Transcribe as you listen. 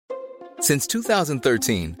Since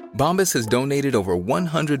 2013, Bombas has donated over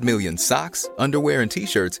 100 million socks, underwear, and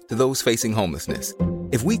T-shirts to those facing homelessness.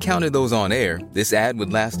 If we counted those on air, this ad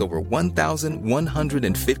would last over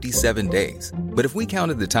 1,157 days. But if we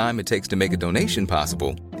counted the time it takes to make a donation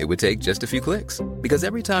possible, it would take just a few clicks. Because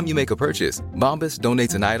every time you make a purchase, Bombas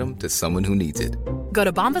donates an item to someone who needs it. Go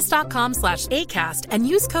to bombas.com/ACAST and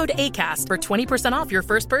use code ACAST for 20% off your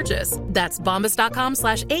first purchase. That's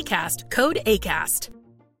bombas.com/ACAST, code ACAST.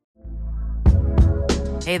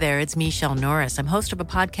 Hey there, it's Michelle Norris. I'm host of a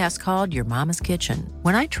podcast called Your Mama's Kitchen.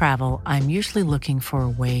 When I travel, I'm usually looking for a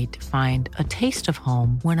way to find a taste of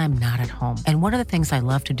home when I'm not at home. And one of the things I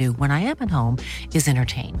love to do when I am at home is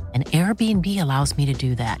entertain. And Airbnb allows me to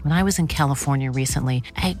do that. When I was in California recently,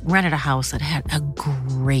 I rented a house that had a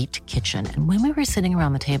great kitchen. And when we were sitting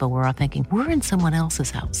around the table, we were all thinking, we're in someone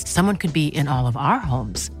else's house. Someone could be in all of our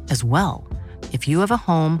homes as well. If you have a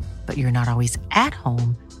home, but you're not always at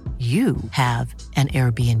home, you have an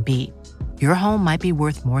Airbnb. Your home might be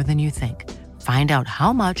worth more than you think. Find out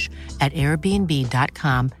how much at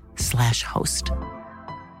airbnb.com/host.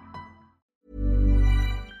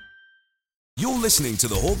 You're listening to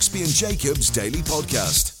the Hawksbee and Jacobs Daily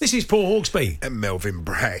Podcast. This is Paul Hawksbee. And Melvyn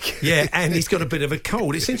Bragg. Yeah, and he's got a bit of a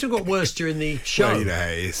cold. It seems to have got worse during the show. Well, you know how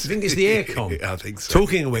it is. I think it's the aircon. I think so.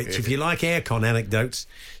 Talking of which, if you like aircon anecdotes,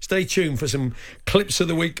 stay tuned for some clips of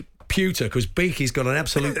the week pewter, because Beaky's got an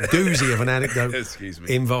absolute doozy of an anecdote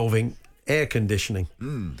involving air conditioning.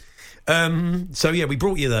 So, yeah, we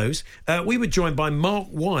brought you those. We were joined by Mark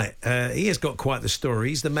White. He has got quite the story.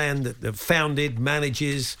 He's the man that founded,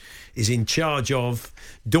 manages, is in charge of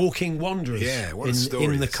Dorking Wanderers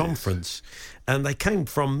in the conference. And they came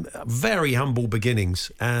from very humble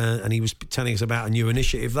beginnings. And he was telling us about a new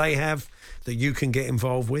initiative they have that you can get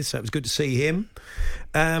involved with. So it was good to see him.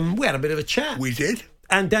 We had a bit of a chat. We did.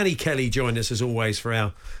 And Danny Kelly joined us as always for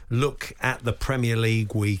our look at the Premier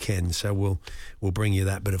League weekend. So we'll bring you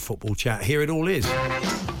that bit of football chat. Here it all is.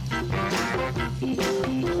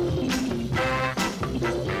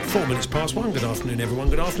 4 minutes past one. Good afternoon, everyone.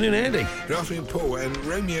 Good afternoon, Andy. Good afternoon, Paul. And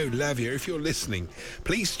Romeo Lavia, if you're listening,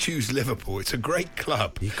 please choose Liverpool. It's a great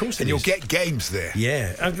club. Of course it and is. You'll get games there.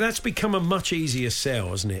 Yeah, that's become a much easier sell,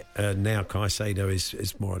 hasn't it? Now Caicedo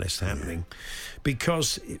is more or less happening.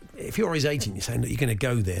 Because if you're his agent, you're saying that you're going to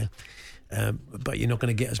go there, but you're not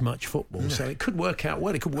going to get as much football. No. So it could work out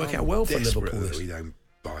well. It could work out well for Liverpool. That we don't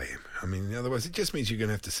buy him. I mean, otherwise it just means you're going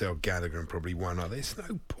to have to sell Gallagher and probably one other. There's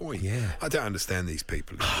no point. Yeah. I don't understand these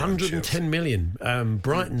people. 110 million.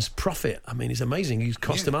 Brighton's profit, I mean, it's amazing. He's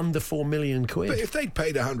cost them under 4 million quid. But if they'd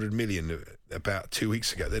paid 100 million about 2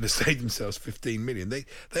 weeks ago, they'd have saved themselves 15 million. They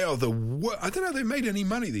are the worst. I don't know if they made any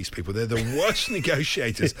money, these people. They're the worst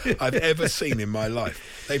negotiators I've ever seen in my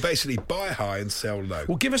life. They basically buy high and sell low.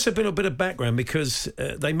 Well, give us a bit of background, because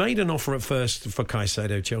they made an offer at first for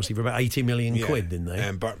Caicedo, Chelsea, for about 80 million quid, didn't they?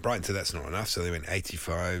 And Brighton said that's not enough, so they went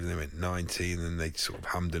 85, and they went 90, and then they sort of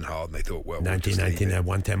hummed and hawed, and they thought, well, 90,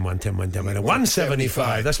 110,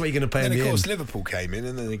 175. That's what you're going to pay him. And of course, Liverpool came in,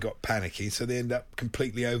 and then they got panicky, so they end up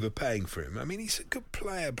completely overpaying for him. I mean, he's a good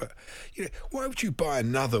player, but why would you buy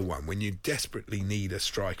another one when you desperately need a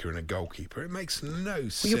striker and a goalkeeper? It makes no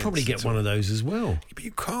sense. Well, you'll probably get one of those as well. But you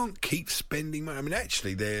can't keep spending money. I mean,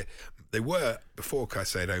 actually, they were, before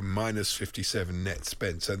Caicedo, minus 57 net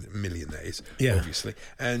spent, so million that is, obviously,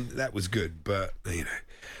 and that was good, but,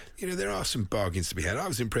 there are some bargains to be had. I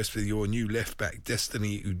was impressed with your new left-back,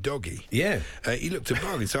 Destiny Udogie. Yeah. He looked a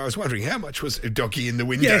bargain, so I was wondering, how much was Udogie in the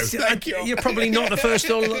window? Yes, you're probably not the first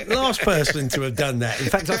or last person to have done that. In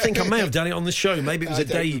fact, I think I may have done it on the show. Maybe it was a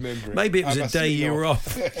day you were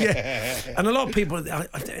off. Yeah. And a lot of people,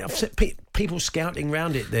 I've seen people scouting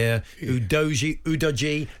around it there.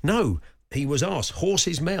 Udogie. No. He was asked,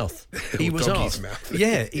 horse's mouth. He was asked.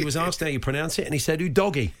 Yeah, he was asked how you pronounce it, and he said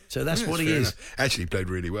Udogie. So that's what he is. Enough. Actually, he played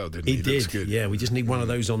really well, didn't he? He did. Good. Yeah, we just need one of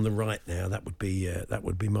those on the right now. That would be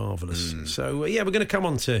marvellous. So, we're going to come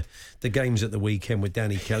on to the games at the weekend with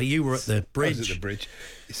Danny Kelly. You were at the Bridge. I was at the Bridge.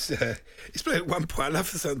 It's played at one point. I love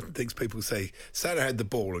some things people say. Salah had the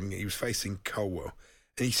ball, and he was facing Colwell.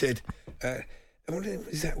 And he said, what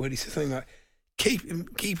is that word? He said something like, Keep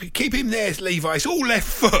him there, Levi. It's all left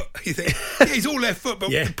foot. You think, he's all left foot, but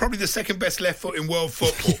probably the second best left foot in world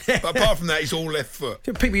football. But apart from that, he's all left foot.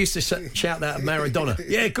 People used to shout that at Maradona.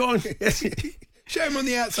 Yeah, go on. Show him on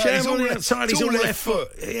the outside. He's all left foot.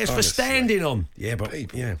 It's for standing on. Yeah, but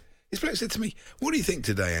This bloke said to me, "What do you think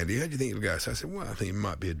today, Andy? How do you think it'll go?" So I said, "Well, I think it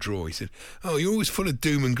might be a draw." He said, "Oh, you're always full of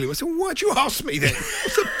doom and gloom." I said, "Well, why'd you ask me then?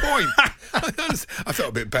 What's the point?" I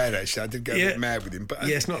felt a bit bad, actually. I did go a bit mad with him. But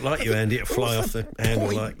it's not like you, Andy, to fly off the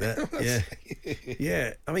handle like that.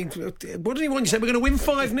 Yeah. I mean, what did he want? You said we're going to win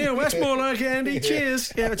 5-0. That's more like it, Andy.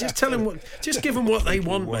 Cheers. Yeah, just tell them just give them what they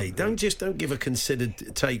want, mate. Don't give a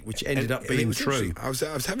considered take, which ended up being true. I was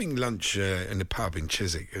having lunch in the pub in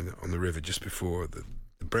Chiswick on the river just before the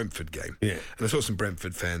Brentford game, and I saw some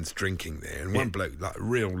Brentford fans drinking there, and one bloke, like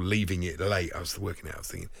real leaving it late. I was working out. I was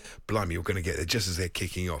thinking, "Blimey, you're going to get there just as they're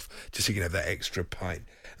kicking off, just so you can have that extra pint."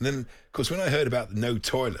 And then, of course, when I heard about the no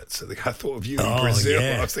toilets, I thought of you in Brazil.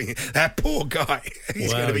 I was thinking, that poor guy,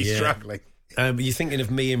 he's going to be struggling. You're thinking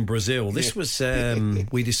of me in Brazil. This was,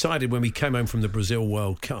 we decided when we came home from the Brazil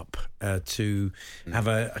World Cup to have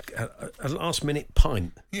a last-minute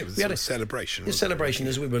pint. Yeah, it was a celebration. A celebration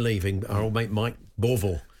as we were leaving. Our old mate Mike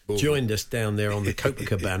Borval joined us down there on the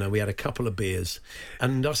Copacabana. We had a couple of beers.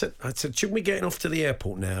 And I said, "Shouldn't we get off to the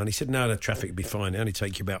airport now?" And he said, "No, the traffic will be fine. It only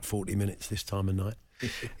take you about 40 minutes this time of night."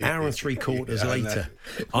 Hour and 3/4 later,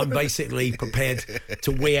 I'm basically prepared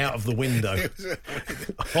to wee out of the window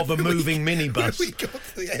of a moving minibus. When we got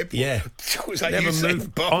to the airport, it was like never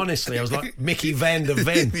moved. Honestly, I was like Mickey van der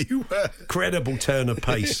Ven. You were. Incredible turn of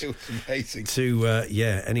pace. It was amazing.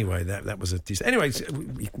 Anyway, that was a... Anyway,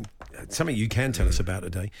 something you can tell us about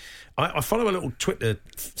today. I follow a little Twitter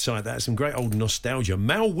site that has some great old nostalgia.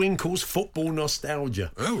 Mal Winkle's football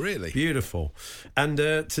nostalgia. Oh, really? Beautiful. And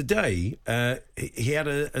today, he had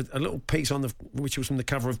a little piece on which was from the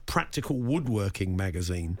cover of Practical Woodworking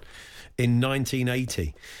magazine in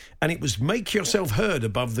 1980. And it was "Make yourself heard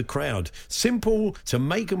above the crowd. Simple to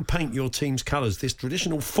make and paint your team's colours. This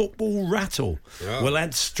traditional football rattle will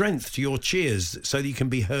add strength to your cheers so that you can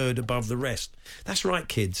be heard above the rest." That's right,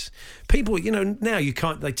 kids. People, now you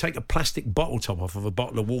can't. They take a plastic bottle top off of a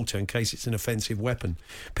bottle of water in case it's an offensive weapon.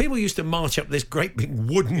 People used to march up this great big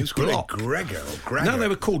wooden block. Gragger. No, they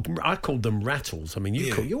were called. I called them rattles. I mean,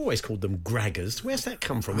 you always called them graggers. Where's that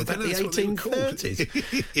come from? About the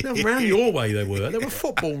 1830s. No, round your way they were. They were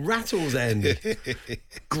football rattles, Andy.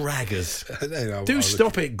 Graggers.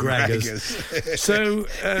 Stop it, graggers. So,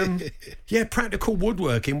 practical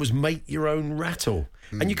woodworking was make your own rattle.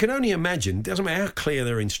 And you can only imagine, doesn't matter how clear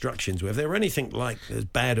their instructions were, if they were anything like as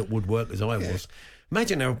bad at woodwork as I was,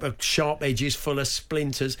 imagine how sharp edges full of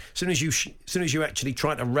splinters. As soon as you actually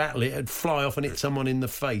try to rattle it, it'd fly off and hit someone in the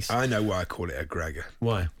face. I know why I call it a gragger.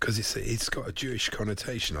 Why? Because it's got a Jewish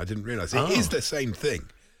connotation. I didn't realise. It is the same thing.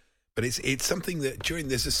 But it's something that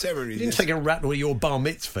there's a ceremony. You didn't take a rattle at your bar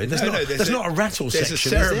mitzvah. There's not a rattle section. There's a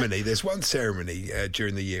ceremony. There's one ceremony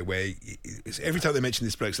during the year where every time they mention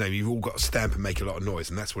this bloke's name, you've all got to stamp and make a lot of noise,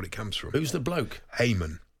 and that's what it comes from. Who's the bloke?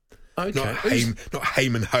 Heyman. Okay. Not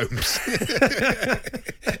Heyman Holmes.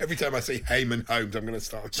 Every time I see Heyman Holmes, I'm going to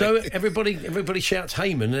start. So everybody shouts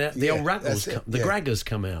Heyman, and the old rattles, the graggers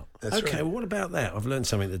come out. That's right. Well, what about that? I've learned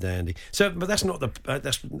something today, Andy. So, but that's not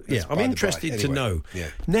the. I'm interested to know. Yeah.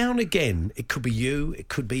 Now and again, it could be you, it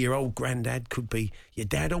could be your old granddad, could be your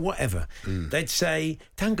dad or whatever. They'd say,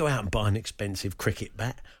 "Don't go out and buy an expensive cricket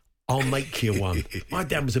bat. I'll make you one." My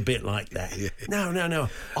dad was a bit like that. No.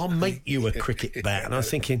 I'll make you a cricket bat. And I was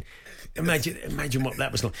thinking, imagine what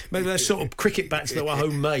that was like. Maybe those sort of cricket bats that were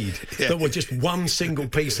homemade, that were just one single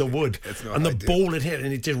piece of wood, and the ball would hit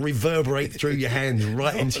and it just reverberate through your hands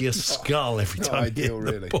right into your skull every time you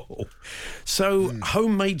hit the ball. So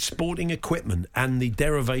homemade sporting equipment and the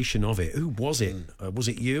derivation of it. Who was it? Was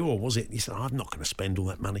it you, or was it? You said, "I'm not going to spend all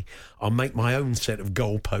that money. I'll make my own set of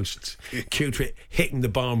goalposts." Cue to it hitting the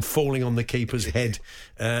bar and falling on the keeper's head,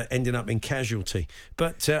 ending up in casualty.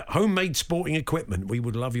 But homemade sporting equipment, we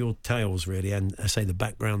would love your tales, really, and I say the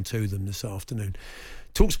background to them this afternoon.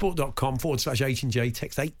 Talksport.com/H&J,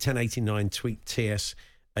 text 81089, tweet TS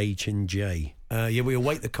H&J. We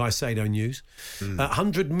await the Caicedo news.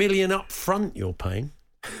 100 million up front you're paying.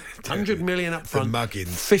 100 million up front. The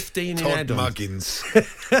Muggins. 15 in add-ons. Todd Muggins.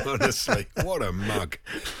 Honestly, what a mug.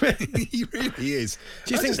 He really is.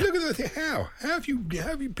 Do you think? Just look at the thing. How have you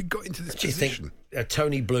got into this position? Think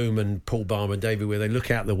Tony Bloom and Paul Barber and David Weir, they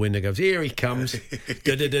look out the window and goes, "Here he comes." I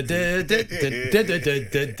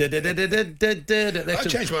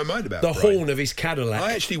changed my mind about the Brighton. horn of his Cadillac.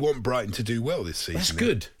 I actually want Brighton to do well this season. That's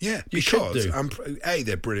good. Yeah, You should because do.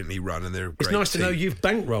 they're brilliantly run and they're a great It's nice team. to know you've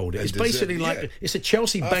bankrolled it. It's basically like it's a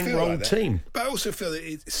Chelsea I feel bankrolled like that. team. But I also feel that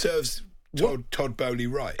it serves Todd Bowley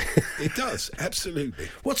right. It does, absolutely.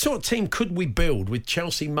 What sort of team could we build with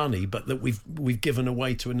Chelsea money, but that we've given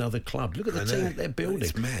away to another club? Look at the team that they're building.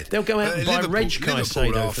 It's mad. They'll go out and buy Reg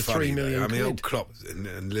Caicedo for £3 million. I mean, old Klopp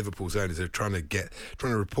and Liverpool's owners are trying to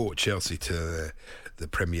report Chelsea to the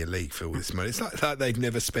Premier League for all this money. It's like they've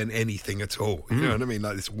never spent anything at all. You know what I mean?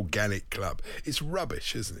 Like this organic club. It's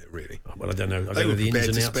rubbish, isn't it? Really. Well, I don't know. I don't know the ins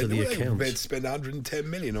and outs of the accounts. They were prepared to spend 110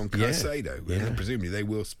 million on Caicedo, and presumably they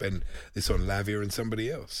will spend this on Lavia and somebody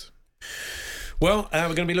else. Well, we're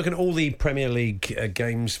going to be looking at all the Premier League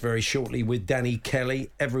games very shortly with Danny Kelly.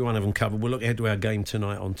 Every one of them covered. We'll look ahead to our game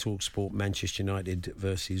tonight on TalkSport, Manchester United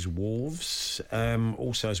versus Wolves.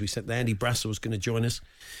 Also, as we said, Andy Brassell's going to join us.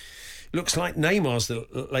 Looks like Neymar's the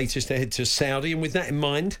latest to head to Saudi, and with that in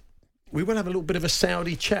mind, we will have a little bit of a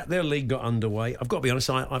Saudi chat. Their league got underway. I've got to be honest,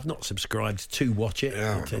 I've not subscribed to watch it. No,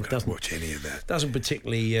 I'm not going to watch any of that. Doesn't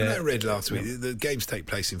particularly... I read last week, the games take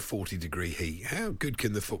place in 40-degree heat. How good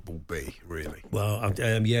can the football be, really? Well,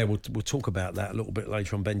 we'll talk about that a little bit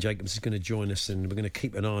later on. Ben Jacobs is going to join us, and we're going to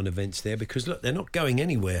keep an eye on events there because, look, they're not going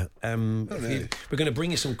anywhere. We're going to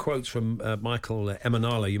bring you some quotes from Michael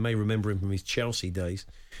Emenalo. You may remember him from his Chelsea days.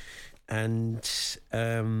 And,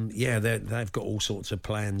 they've got all sorts of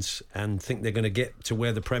plans and think they're going to get to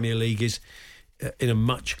where the Premier League is in a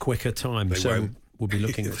much quicker time. We'll be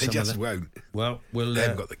looking at some of that. They just won't. Well, they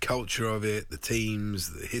haven't got the culture of it, the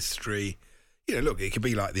teams, the history. You know, look, it could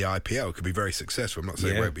be like the IPL. It could be very successful. I'm not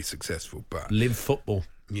saying it won't be successful, but... Live football.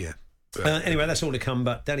 Yeah. Anyway, that's all to come,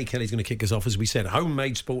 but Danny Kelly's going to kick us off. As we said,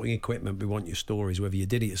 homemade sporting equipment. We want your stories, whether you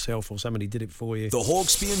did it yourself or somebody did it for you. The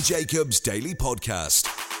Hawksbee and Jacobs Daily Podcast.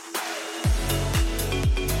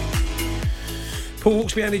 Paul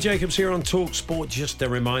Hawksbee, Andy Jacobs here on TalkSport. Just a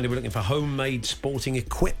reminder, we're looking for homemade sporting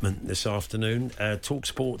equipment this afternoon.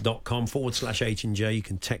 Talksport.com/H&J. You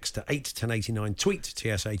can text to 81089, tweet to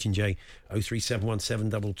TSH&J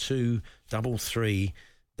 0371722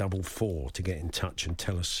 3344 to get in touch and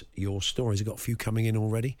tell us your stories. I've got a few coming in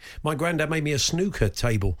already. My granddad made me a snooker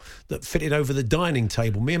table that fitted over the dining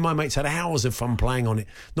table. Me and my mates had hours of fun playing on it.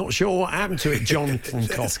 Not sure what happened to it, John from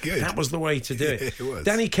That's good. That was the way to do it. It was.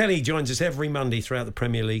 Danny Kelly joins us every Monday throughout the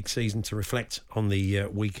Premier League season to reflect on the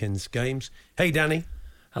weekend's games. Hey, Danny.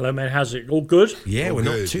 Hello, man. How's it? All good? Yeah, all we're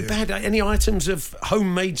good, not too bad. Any items of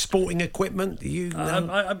homemade sporting equipment? The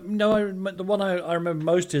one I remember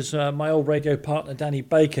most is my old radio partner, Danny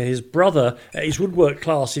Baker. His brother, at his woodwork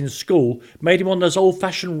class in school, made him one of those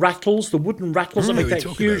old-fashioned rattles, the wooden rattles that make that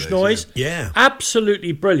huge noise. Yeah.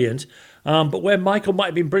 Absolutely brilliant. But where Michael might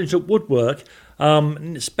have been brilliant at woodwork,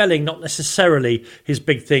 spelling not necessarily his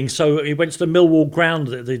big thing, so he went to the Millwall ground,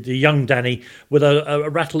 the young Danny, with a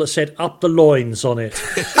rattle that said "up the loins" on it.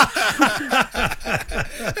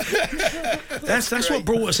 That's what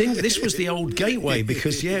brought us in. This was the old gateway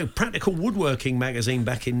because, Practical Woodworking magazine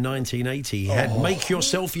back in 1980 had "Make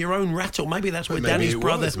Yourself Your Own Rattle." Maybe that's where Danny's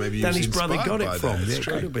brother got it from. Yeah, it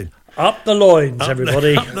could have been. Up the loins,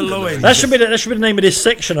 everybody. Up the loins. That should be the name of this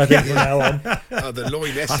section, I think, from now on. Oh, the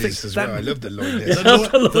loinesses as well. I love the loinesses.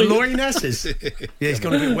 The loinesses. Yeah, he's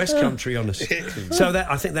gone a bit West Country on us. So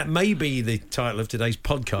I think that may be the title of today's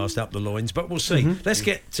podcast, Up the Loins, but we'll see. Mm-hmm. Let's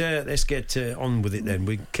get on with it then.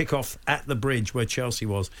 We kick off at the Bridge where Chelsea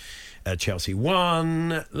was. Chelsea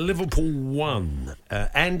won, Liverpool won.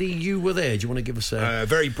 Andy, you were there. Do you want to give us a...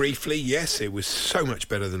 Very briefly, yes, it was so much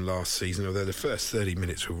better than last season, although the first 30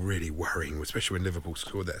 minutes were really worrying, especially when Liverpool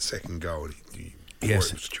scored that second goal. Yes.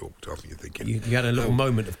 It was chalked off, and you're thinking... You had a little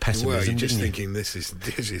moment of pessimism, well, you're just didn't you? thinking this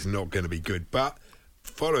is not going to be good. But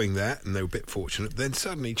following that, and they were a bit fortunate, then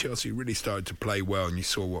suddenly Chelsea really started to play well, and you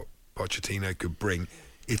saw what Pochettino could bring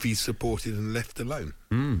if he's supported and left alone.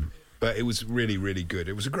 But it was really, really good.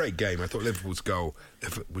 It was a great game. I thought Liverpool's goal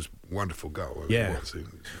was a wonderful goal. Yeah, it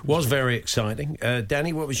was very exciting.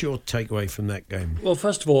 Danny, what was your takeaway from that game? Well,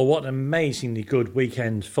 first of all, what an amazingly good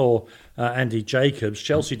weekend for Andy Jacobs.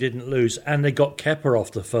 Chelsea didn't lose, and they got Kepa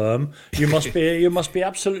off the firm. You must be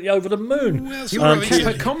absolutely over the moon. Well, you were a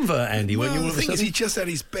Kepa convert, Andy. Well, weren't you? All the thing is, he just had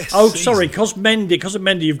his best. Oh, season. sorry, because of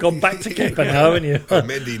Mendy, you've gone back to Kepa now, haven't you?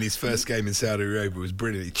 Mendy in his first game in Saudi Arabia was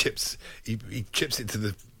brilliant. He chips it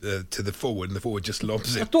to the forward, and the forward just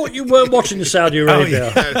lobs it. I thought you weren't watching the Saudi Arabia.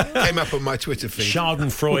 Came up on my Twitter feed.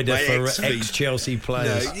 Schadenfreude for ex-Chelsea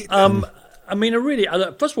players. I mean,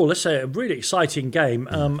 first of all, let's say a really exciting game.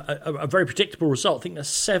 A very predictable result. I think there's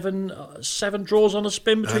seven draws on a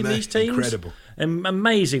spin between these teams. Incredible.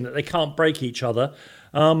 Amazing that they can't break each other.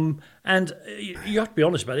 And you have to be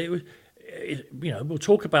honest about it. We'll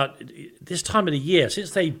talk about this time of the year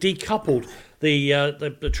since they decoupled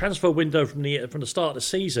the transfer window from the start of the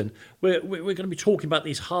season. We're going to be talking about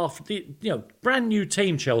these brand new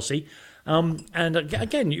team Chelsea, And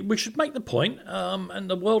again, we should make the point, and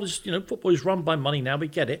the world is, football is run by money now, we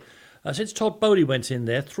get it. Since Todd Bowley went in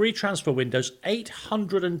there, 3 transfer windows,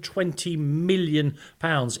 £820 million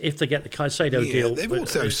if they get the Caicedo deal. They've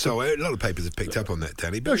also sold, a lot of papers have picked up on that,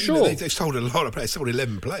 Danny, but they've sold a lot of players. They sold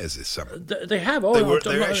 11 players this summer. They have.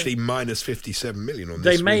 They're actually minus 57 million on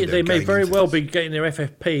this. They may very well be getting their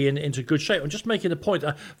FFP into good shape. I'm just making the point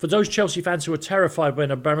for those Chelsea fans who were terrified when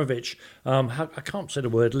Abramovich, I can't say the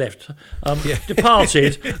word left,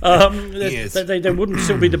 departed. Yes. They wouldn't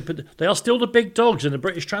still be they are still the big dogs in the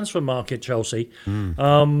British transfer market, Chelsea.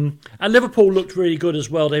 And Liverpool looked really good as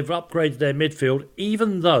well. They've upgraded their midfield,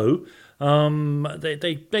 even though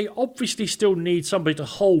they obviously still need somebody to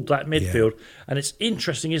hold that midfield. And it's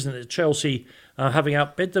interesting, isn't it, that Chelsea, having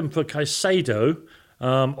outbid them for Caicedo,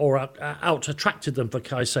 or out-attracted them for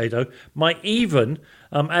Caicedo, might even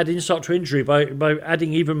add insult to injury by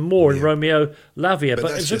adding even more in Romeo Lavia.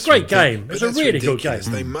 But it's a great game. It's a really good game.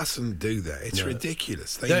 They mustn't do that. It's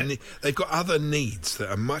ridiculous. They've got other needs that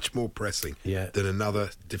are much more pressing than another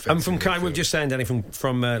defensive. And from Kai, we're just saying, Danny, from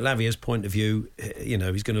Lavia's point of view,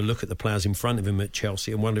 he's going to look at the players in front of him at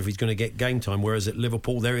Chelsea and wonder if he's going to get game time, whereas at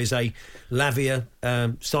Liverpool there is a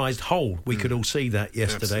Lavia-sized hole. We could all see that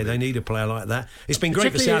yesterday. Absolutely. They need a player like that. It's been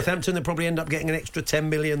great for Southampton. They'll probably end up getting an extra 10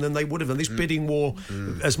 million than they would have. And this bidding war,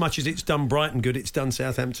 as much as it's done Brighton good, it's done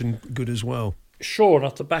Southampton good as well. Sure, and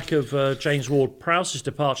off the back of James Ward-Prowse's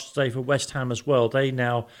departure today for West Ham as well, they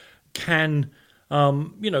now can,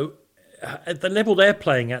 at the level they're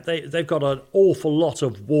playing at, they've got an awful lot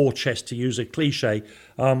of war chest, to use a cliche,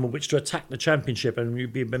 which to attack the Championship, and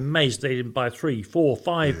you'd be amazed they didn't buy 3, 4,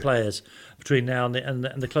 5 players between now and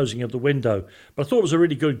the closing of the window. But I thought it was a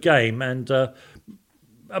really good game, and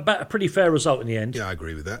about a pretty fair result in the end. Yeah, I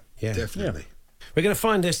agree with that. Yeah, definitely. Yeah. We're going to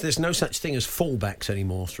find there's no such thing as fullbacks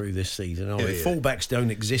anymore through this season. Fullbacks don't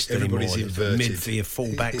exist Everybody's anymore. Inverted.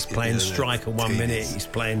 Midfield fullbacks playing striker 1 minute. He's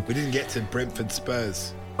playing. We didn't get to Brentford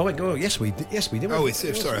Spurs. Oh, wait, yes, we did. Oh,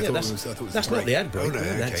 sorry. I thought it was that's not the ad break. Oh, no,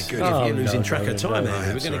 okay, good. You're losing track of time,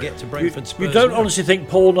 Andy. We're going to get to Brentford Spurs. You don't honestly think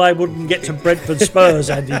Paul and I wouldn't get to Brentford Spurs,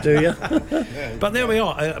 Andy, do you? But there we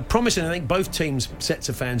are. Promising, I think both teams, sets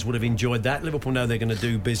of fans would have enjoyed that. Liverpool know they're going to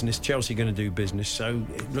do business. Chelsea going to do business. So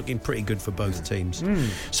looking pretty good for both teams.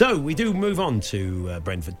 So we do move on to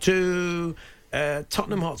Brentford 2,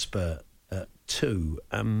 Tottenham Hotspur 2.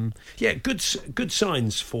 Good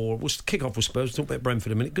signs for. We'll kick off with Spurs. Talk about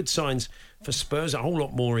Brentford a minute. Good signs for Spurs. A whole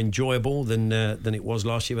lot more enjoyable than it was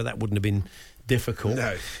last year, but that wouldn't have been difficult.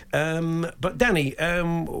 No. But Danny,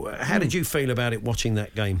 how did you feel about it watching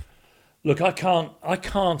that game? Look, I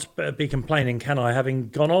can't be complaining, can I? Having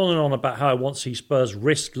gone on and on about how I want to see Spurs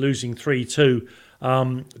risk losing 3-2.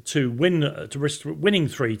 To risk winning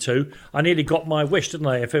 3-2, I nearly got my wish, didn't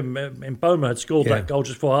I? If Mboma had scored that goal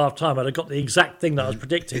just before half time, I'd have got the exact thing that I was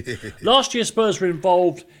predicting. Last year, Spurs were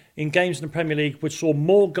involved in games in the Premier League which saw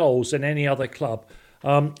more goals than any other club.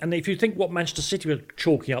 And if you think what Manchester City were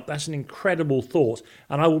chalking up, that's an incredible thought.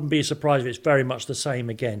 And I wouldn't be surprised if it's very much the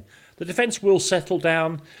same again. The defence will settle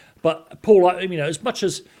down, but Paul, as much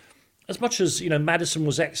as Maddison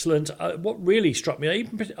was excellent, what really struck me,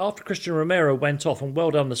 even after Christian Romero went off, and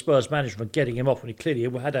well done the Spurs manager for getting him off when he clearly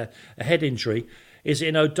had a head injury, is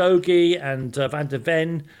in Udogie and Van de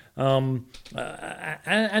Ven,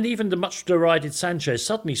 and even the much derided Sanchez.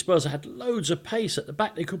 Suddenly Spurs had loads of pace at the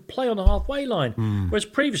back. They could play on the halfway line, whereas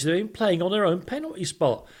previously they've been playing on their own penalty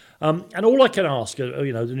spot. And all I can ask,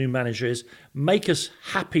 the new manager, is make us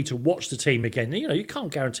happy to watch the team again. You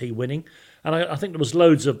can't guarantee winning. And I think there was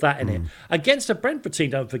loads of that in it. Against a Brentford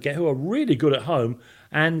team, don't forget, who are really good at home.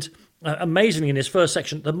 And amazingly, in this first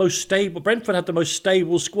section, the most stable. Brentford had the most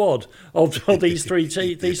stable squad of these three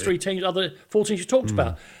teams, other 4 teams you talked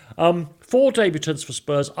about. 4 debutants for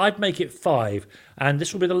Spurs. I'd make it 5. And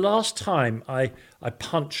this will be the last time I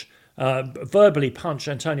verbally punch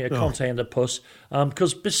Antonio Conte in the puss,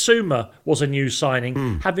 because Bissouma was a new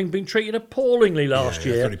signing, having been treated appallingly last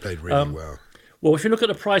year. I thought he played really well. Well, if you look at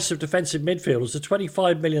the price of defensive midfielders, the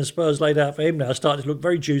 25 million Spurs laid out for him now starting to look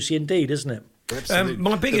very juicy indeed, isn't it?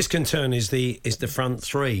 My biggest concern is the front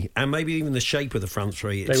three, and maybe even the shape of the front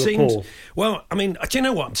three. They were poor. Well, I mean, do you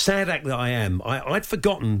know what? Sad act that I am. I'd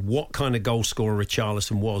forgotten what kind of goal scorer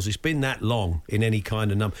Richarlison was. It's been that long in any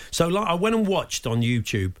kind of number. So I went and watched on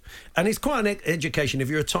YouTube, and it's quite an education if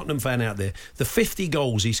you're a Tottenham fan out there. The 50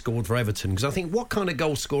 goals he scored for Everton, because I think, what kind of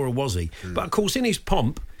goal scorer was he? But of course, in his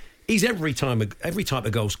pomp, He's every type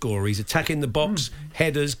of goal scorer. He's attacking the box,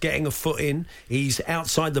 headers, getting a foot in. He's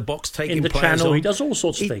outside the box, taking in the players channel. on. He does all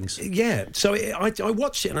sorts of things. Yeah. So I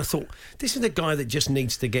watched it and I thought, this is the guy that just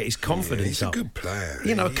needs to get his confidence up. He's a good player.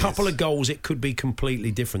 You know, a couple of goals, it could be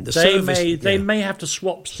completely different. They may have to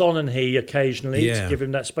swap Son and he occasionally to give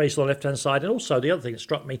him that space on the left hand side. And also the other thing that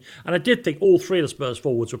struck me, and I did think all three of the Spurs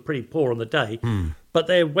forwards were pretty poor on the day. But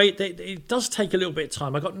it does take a little bit of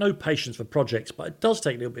time. I've got no patience for projects, but it does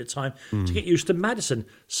take a little bit of time to get used to Maddison.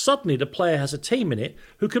 Suddenly, the player has a team in it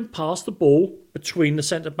who can pass the ball between the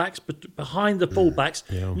centre-backs, behind the full-backs,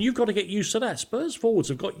 and you've got to get used to that. Spurs forwards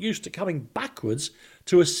have got used to coming backwards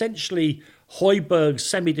to essentially Højbjerg's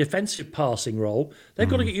semi-defensive passing role. They've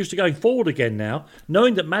got to get used to going forward again now,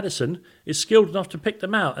 knowing that Maddison is skilled enough to pick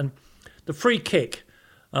them out. And the free kick...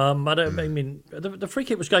 the free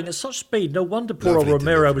kick was going at such speed. No wonder poor old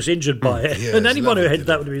Romero was injured by it. And anyone who headed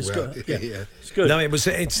that would have been scored. It's good. No, it was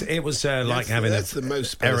like having the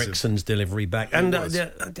most Eriksen's delivery back. And I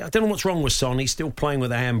don't know what's wrong with Son. He's still playing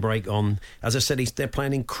with a handbrake on. As I said, they're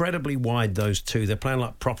playing incredibly wide. Those two, they're playing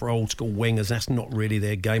like proper old school wingers. That's not really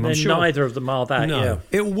their game. I'm sure neither of them are that. No, yeah.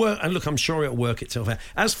 It'll work. And look, I'm sure it'll work itself out.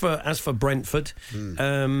 As for Brentford.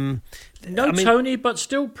 Tony, but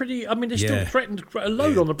still pretty. I mean, they still threatened a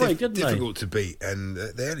load on the break, didn't they? Difficult to beat, and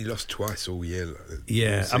they only lost twice all year.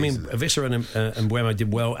 Yeah, I mean, Visser and Mbeumo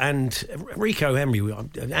did well, and Rico Henry.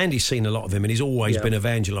 Andy's seen a lot of him, and he's always been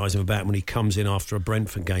evangelising about him when he comes in after a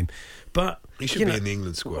Brentford game. But he should be in the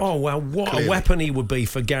England squad. Oh, well, what a weapon he would be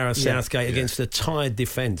for Gareth Southgate against a tired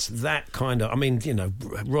defence. That kind of... I mean,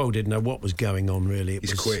 Royal didn't know what was going on, really.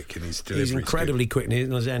 He's quick and his delivery's he's incredibly quick.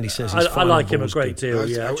 And as Andy says, I like him a great deal,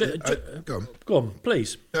 Go on,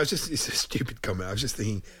 please. No, it's a stupid comment. I was just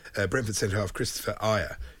thinking Brentford centre-half Christopher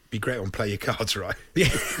Ayer be great on Play Your Cards Right. Yeah.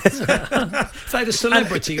 If they had a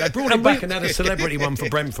celebrity, they brought him back and had a celebrity one for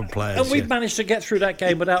Brentford players. And we've managed to get through that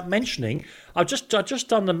game without mentioning. I've just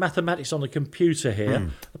done the mathematics on the computer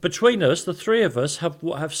here. Between us, the three of us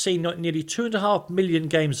have seen nearly 2.5 million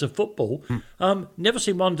games of football. Never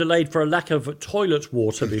seen one delayed for a lack of toilet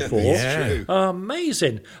water before.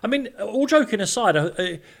 Amazing. I mean, all joking aside,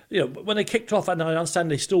 when they kicked off, and I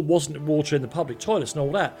understand there still wasn't water in the public toilets and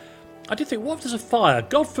all that. I did think, what if there's a fire?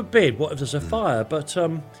 God forbid, what if there's a fire? But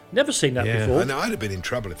never seen that before. I know, I'd have been in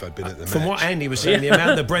trouble if I'd been at the match. From what Andy was saying, the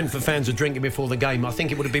amount the Brentford fans were drinking before the game, I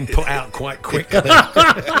think it would have been put out quite quickly.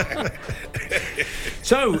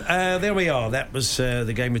 So, there we are. That was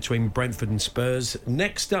the game between Brentford and Spurs.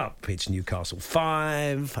 Next up, it's Newcastle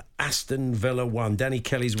 5, Aston Villa 1. Danny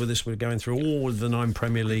Kelly's with us. We're going through all of the 9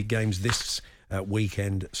 Premier League games this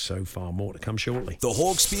weekend so far. More to come shortly. The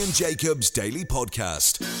Hawksbee and Jacobs Daily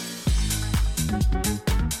Podcast.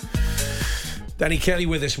 Danny Kelly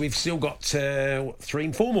with us. We've still got 3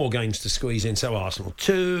 and 4 more games to squeeze in. So Arsenal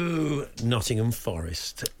 2, Nottingham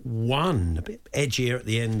Forest 1. A bit edgier at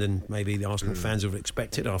the end than maybe the Arsenal fans would have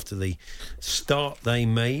expected after the start they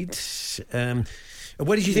made. Where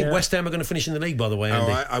did you think West Ham are going to finish in the league, by the way,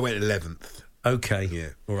 Andy? I went 11th. Okay. Yeah.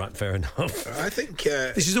 All right, fair enough. I think...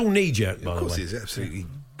 this is all knee-jerk, by the way. Of course it is. Absolutely,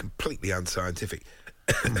 completely unscientific.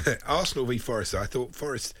 Arsenal v Forest, I thought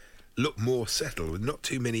Forest looked more settled with not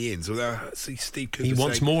too many ins, although I see Steve Cooper he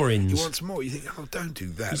wants more ins. He wants more. You think, oh, don't do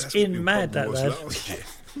that. He's That's in what mad, that was lad. last year.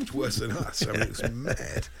 It's worse than us. I mean, it was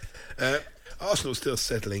mad. Arsenal still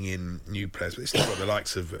settling in new players, but they still got the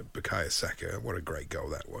likes of Bukayo Saka. What a great goal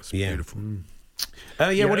that was. Yeah. Beautiful.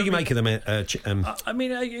 What do you make of them? I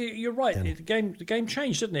mean, you're right. The game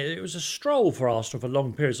changed, didn't it? It was a stroll for Arsenal for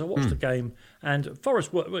long periods. I watched the game, and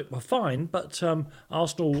Forest were fine, but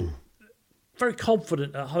Arsenal very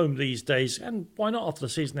confident at home these days, and why not after the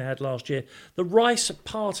season they had last year? The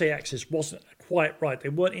Rice-Partey axis wasn't quite right. They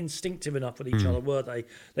weren't instinctive enough with each other, were they?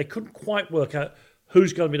 They couldn't quite work out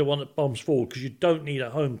who's going to be the one that bombs forward, because you don't need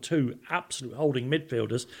at home 2 absolute holding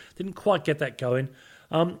midfielders. Didn't quite get that going.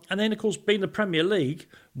 And then, of course, being the Premier League,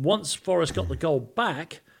 once Forest got the goal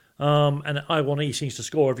back, and Iwani seems to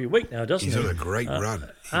score every week now, doesn't he? He's on a great run.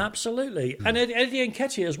 Absolutely. And Eddie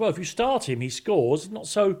Nketiah as well. If you start him, he scores.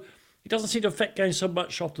 He doesn't seem to affect going so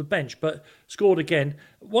much off the bench, but scored again.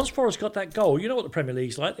 Once Forest got that goal, you know what the Premier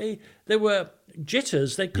League's like. They were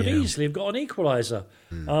jitters. They could easily have got an equaliser.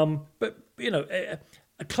 But,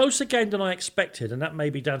 a closer game than I expected, and that may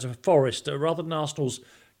be down to Forest, rather than Arsenal's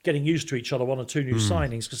getting used to each other, 1 or 2 new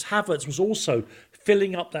signings, because Havertz was also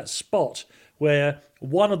filling up that spot where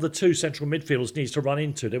one of the 2 central midfielders needs to run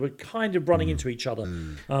into. They were kind of running into each other.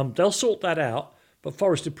 They'll sort that out, but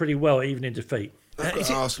Forest did pretty well, even in defeat. I've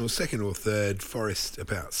got Arsenal 2nd or 3rd, Forest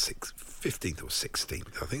about 15th or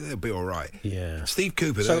 16th. I think they'll be all right. Yeah. Steve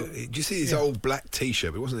Cooper, did you see his old black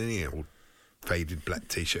T-shirt? It wasn't any old faded black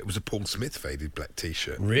T-shirt. It was a Paul Smith faded black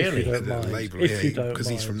T-shirt. Really? Because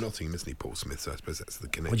he's from Nottingham, isn't he, Paul Smith? So I suppose that's the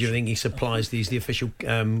connection. What do you think he supplies? He's the official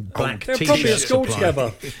black T-shirt They're probably at school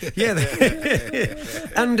supplier. together.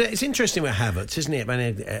 Yeah. And it's interesting with Havertz, isn't it? I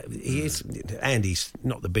mean, Andy's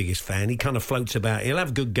not the biggest fan. He kind of floats about. He'll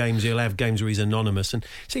have good games. He'll have games where he's anonymous. And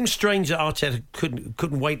it seems strange that Arteta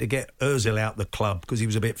couldn't wait to get Ozil out the club because he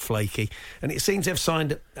was a bit flaky. And it seems to have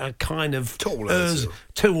signed a kind of Tall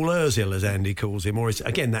Ozil, as Andy calls him. Or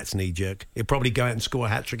again, that's knee-jerk. He'll probably go out and score a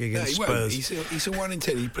hat-trick against Spurs. He's a 1 in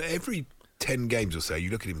 10. Every 10 games or so, you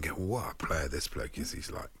look at him and go, what a player this bloke is.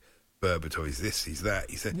 He's like Berbatov, he's this, he's that.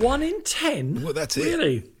 He's that. 1 in 10? Well, that's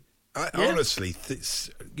really? it. Honestly,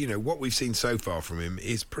 what we've seen so far from him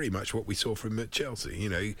is pretty much what we saw from him at Chelsea.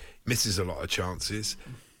 He misses a lot of chances,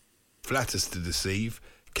 flatters to deceive,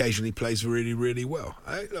 occasionally plays really, really well.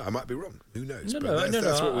 I might be wrong. Who knows?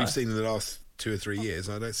 That's what we've seen in the last 2 or 3 years.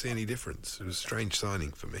 I don't see any difference. It was a strange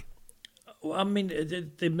signing for me. Well, I mean,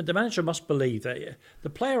 the manager must believe that the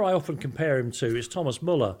player I often compare him to is Thomas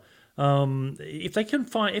Muller. If he can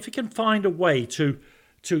find a way to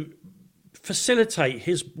facilitate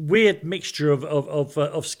his weird mixture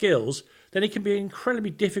of skills, then he can be an incredibly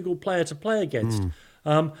difficult player to play against.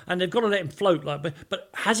 And they've got to let him float. But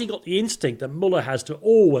has he got the instinct that Muller has to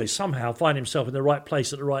always somehow find himself in the right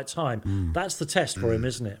place at the right time? That's the test for him,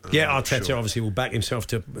 isn't it? Yeah, Arteta obviously will back himself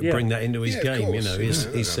to bring that into his game.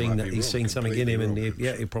 He's seen that. He's seen something in him, and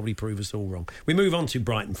he'll probably prove us all wrong. We move on to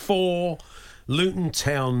Brighton 4, Luton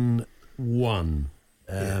Town 1.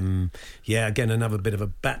 Again, another bit of a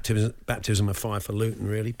baptism of fire for Luton,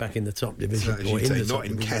 really, back in the top division. Not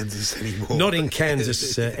in Kansas anymore. Not in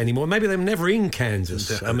Kansas anymore. Maybe they were never in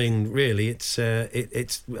Kansas. No. I mean, really, it's a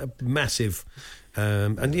massive.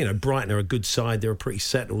 And Brighton are a good side. They're a pretty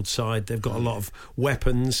settled side. They've got a lot of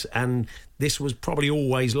weapons, and this was probably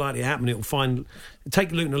always likely to happen. It'll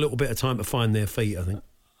take Luton a little bit of time to find their feet, I think.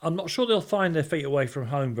 I'm not sure they'll find their feet away from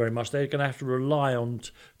home very much. They're going to have to rely on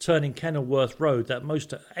turning Kenilworth Road, that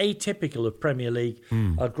most atypical of Premier League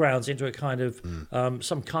grounds, into a kind of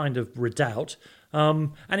some kind of redoubt.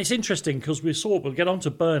 And it's interesting because we'll get on to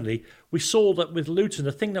Burnley. We saw that with Luton,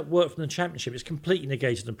 the thing that worked from the Championship is completely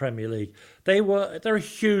negated in the Premier League. They're a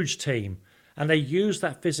huge team. And they use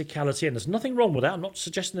that physicality, and there's nothing wrong with that. I'm not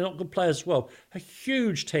suggesting they're not good players as well. A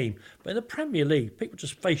huge team. But in the Premier League, people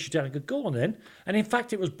just face you down and go on then. And in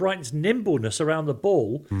fact, it was Brighton's nimbleness around the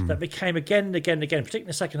ball that became again and again and again, particularly in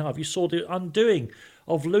the second half. You saw the undoing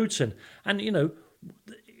of Luton. And,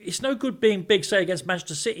 it's no good being big, say, against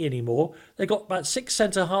Manchester City anymore. They've got about 6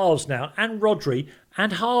 centre-halves now, and Rodri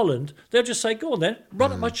and Haaland. They'll just say, go on then,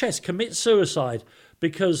 run at my chest, commit suicide.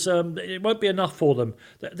 Because it won't be enough for them.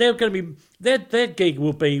 They're going to be their gig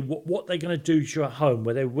will be what they're going to do to you at home,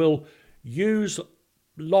 where they will use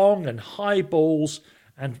long and high balls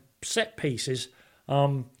and set pieces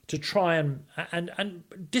to try and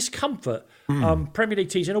discomfort Premier League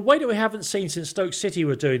teams in a way that we haven't seen since Stoke City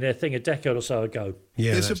were doing their thing a decade or so ago.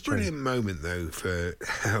 Yeah, there's a brilliant moment though for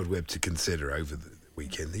Howard Webb to consider over the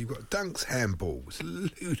weekend. You've got Dunk's handball was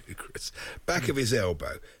ludicrous, back of his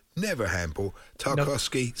elbow. Never handball.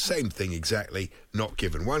 Tarkowski, same thing exactly. Not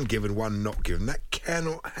given. One given, one not given. That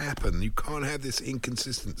cannot happen. You can't have this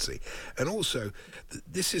inconsistency. And also,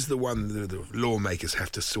 this is the one that the lawmakers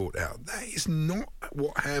have to sort out. That is not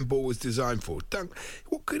what handball was designed for. Dunk,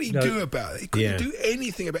 what could he do about it? He couldn't do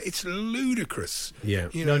anything about it. It's ludicrous. Yeah.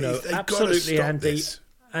 Absolutely, Andy. This.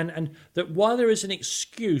 And that while there is an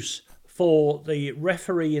excuse for the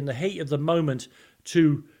referee in the heat of the moment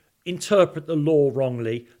to interpret the law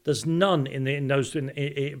wrongly, there's none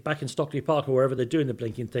back in Stockley Park or wherever they're doing the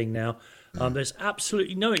blinking thing now. There's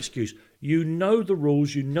absolutely no excuse. You know the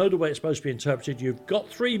rules, you know the way it's supposed to be interpreted. You've got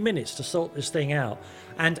 3 minutes to sort this thing out,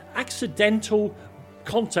 and accidental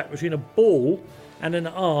contact between a ball and an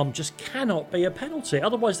arm just cannot be a penalty.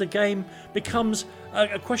 Otherwise the game becomes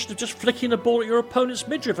a question of just flicking the ball at your opponent's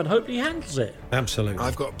midriff and hoping he handles it. Absolutely.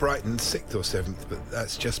 I've got Brighton 6th or 7th, but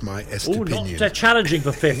that's just my opinion. They're challenging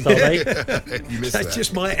for 5th, are they? You missed That's that.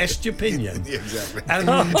 just my opinion. Yeah, exactly.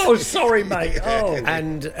 Oh, sorry, mate. Oh.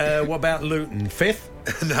 And what about Luton?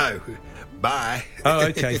 5th? No. Bye. Oh,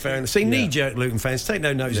 okay, fair enough. See, knee-jerk Luton fans, take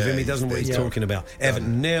no notice of him. He doesn't know what he's talking about.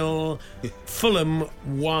 Everton 0, Fulham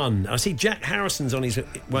 1. I see Jack Harrison's on his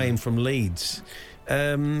way in from Leeds.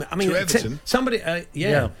 I mean, to Everton?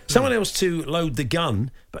 Someone else to load the gun,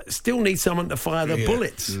 but still need someone to fire the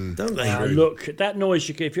bullets, don't they? Look, that noise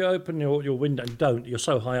if you open your window, you're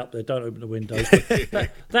so high up there, don't open the windows. But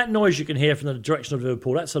that noise you can hear from the direction of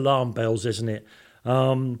Liverpool, that's alarm bells, isn't it?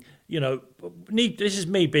 This is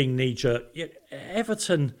me being knee-jerk.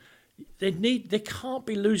 Everton, they can't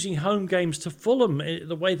be losing home games to Fulham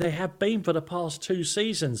the way they have been for the past 2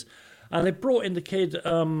 seasons. And they brought in the kid,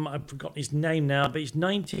 I've forgotten his name now, but he's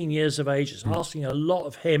 19 years of age. It's asking a lot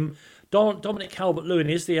of him. Dominic Calvert-Lewin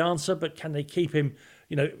is the answer, but can they keep him,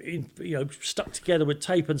 stuck together with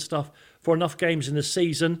tape and stuff for enough games in the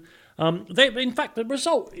season? In fact, the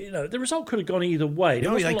result could have gone either way.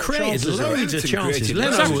 They created loads of chances.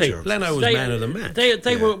 Leno was man of the match.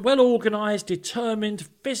 They were well organised, determined,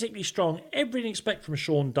 physically strong, everything you expect from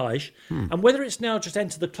Sean Dyche. And whether it's now just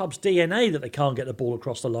entered the club's DNA that they can't get the ball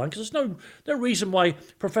across the line, because there's no reason why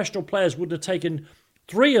professional players wouldn't have taken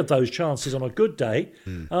 3 of those chances on a good day,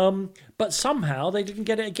 but somehow they didn't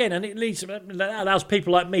get it again, and that allows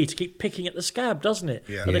people like me to keep picking at the scab, doesn't it?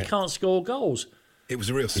 Yeah. But they can't score goals. It was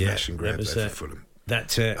a real smash and grab there for Fulham.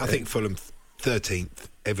 I think Fulham 13th,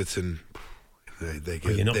 Everton.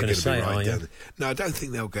 You're not going to say, right are you? down. No, I don't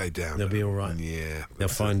think they'll go down. They'll be all right. Yeah, they'll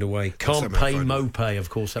find a way. Can't pay Mopay, of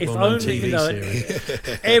course. That if well-known only, TV series.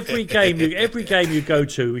 every game you go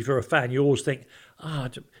to, if you're a fan, you always think,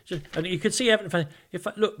 and you can see Everton fan.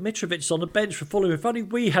 Look, Mitrovic's on the bench for Fulham. If only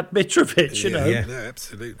we had Mitrovic, you know. Yeah, no,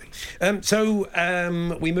 absolutely. So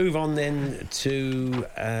we move on then to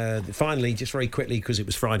finally, just very quickly, because it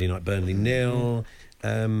was Friday night, Burnley 0.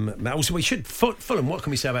 Also, we should Fulham. What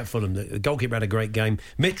can we say about Fulham? The goalkeeper had a great game.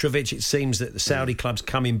 Mitrovic. It seems that the Saudi club's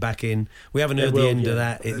coming back in. We haven't heard the end of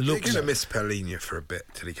that. They're going to miss Palhinha for a bit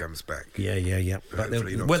till he comes back. Yeah. But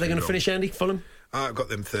were they going to finish, Andy? Fulham? I've got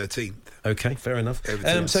them 13th. Okay, fair enough.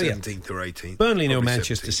 Everton 17th or 18th. Burnley 0,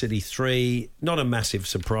 Manchester 17th. City 3. Not a massive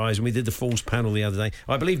surprise. And we did the Falls panel the other day.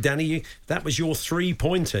 I believe, Danny, that was your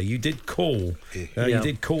 3-pointer. You did call. You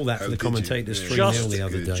did call that for the commentators 3-0 the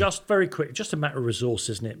other day. Just very quick, just a matter of resource,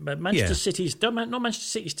 isn't it? Manchester City's, not Manchester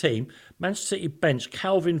City's team, Manchester City bench,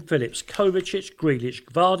 Calvin Phillips, Kovacic, Grealish,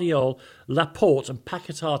 Gvardiol, Laporte and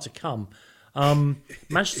Paquetá to come.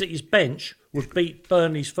 Manchester City's bench would beat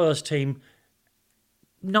Burnley's first team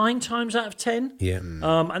 9 times out of 10. Yeah.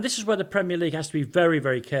 And this is where the Premier League has to be very,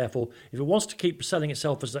 very careful. If it wants to keep selling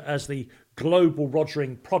itself as the global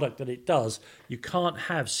Rogering product that it does, you can't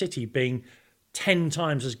have City being 10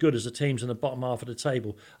 times as good as the teams in the bottom half of the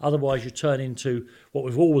table. Otherwise, you turn into what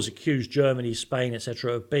we've always accused Germany, Spain,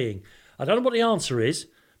 etc. of being. I don't know what the answer is,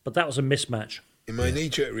 but that was a mismatch. In my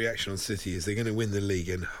knee-jerk reaction on City is they're going to win the league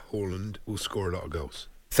and Haaland will score a lot of goals.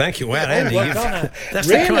 Thank you. Wow, Andy.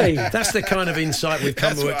 That's the kind of insight we've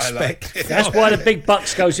come to expect. Like. That's why the big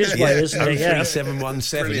bucks goes his way, isn't it?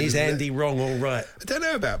 3717. Is Andy wrong? All right. I don't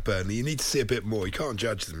know about Burnley. You need to see a bit more. You can't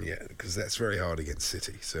judge them yet because that's very hard against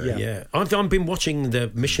City. So yeah. I've been watching the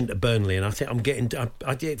mission to Burnley, and I think I'm getting.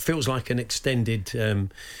 It feels like an extended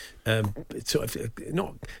sort of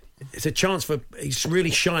not. It's a chance for he's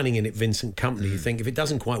really shining in it, Vincent Kompany. You think if it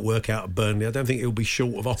doesn't quite work out at Burnley, I don't think he'll be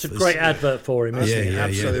short of offers. It's a great advert for him, isn't it?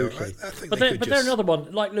 Absolutely. I think but they're another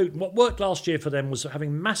one like Luton. What worked last year for them was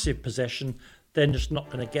having massive possession. They're just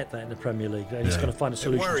not going to get that in the Premier League. They're just going to find a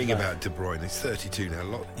solution. They're worrying about De Bruyne. He's 32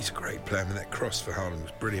 now. He's a great player. I mean, that cross for Haaland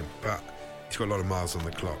was brilliant, but he's got a lot of miles on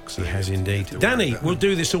the clock. So he has indeed. Danny, we'll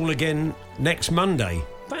do this all again next Monday.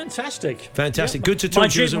 Fantastic. Yeah. Good to talk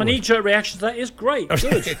to you. My knee-jerk reaction to that is great.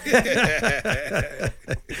 Good.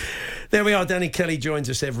 There we are. Danny Kelly joins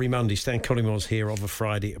us every Monday. Stan Collymore here of a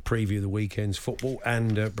Friday to preview the weekend's football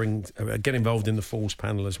and get involved in the Falls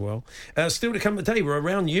panel as well. Still to come today, we're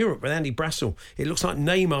around Europe with Andy Brassel. It looks like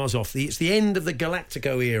Neymar's off. It's the end of the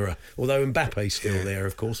Galactico era, although Mbappe's still there,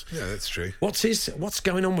 of course. Yeah, that's true. What's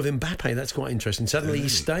going on with Mbappe? That's quite interesting. Suddenly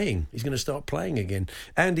he's staying. He's going to start playing again.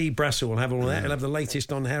 Andy Brassel will have all of that. He'll have the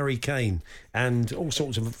latest on Harry Kane and all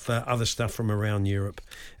sorts of other stuff from around Europe.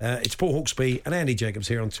 It's Paul Hawksbee and Andy Jacobs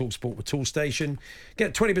here on TalkSport with Toolstation.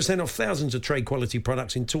 Get 20% off thousands of trade quality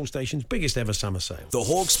products in Toolstation's biggest ever summer sale. The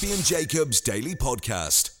Hawksbee and Jacobs Daily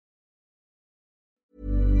Podcast.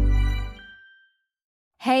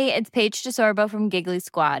 Hey, it's Paige DeSorbo from Giggly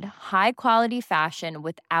Squad. High quality fashion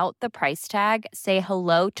without the price tag. Say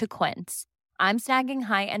hello to Quince. I'm snagging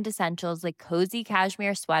high-end essentials like cozy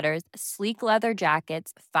cashmere sweaters, sleek leather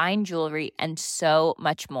jackets, fine jewelry, and so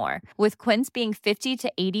much more. With Quince being 50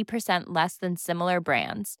 to 80% less than similar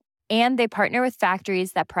brands. And they partner with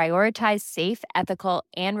factories that prioritize safe, ethical,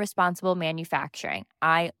 and responsible manufacturing.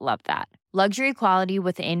 I love that. Luxury quality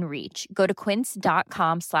within reach. Go to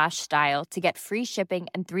quince.com/style to get free shipping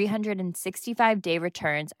and 365-day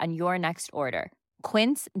returns on your next order.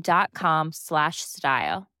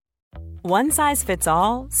 Quince.com/style. One size fits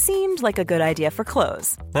all seemed like a good idea for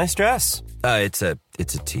clothes. Nice dress. It's a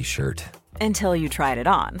t-shirt. Until you tried it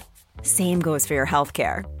on. Same goes for your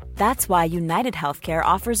healthcare. That's why United Healthcare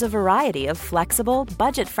offers a variety of flexible,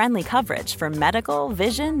 budget-friendly coverage for medical,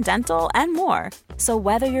 vision, dental, and more. So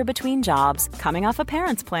whether you're between jobs, coming off a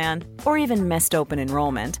parent's plan, or even missed open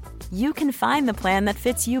enrollment, you can find the plan that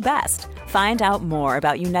fits you best. Find out more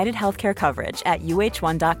about United Healthcare coverage at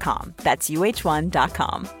uh1.com. That's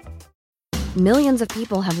uh1.com. Millions of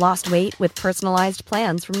people have lost weight with personalized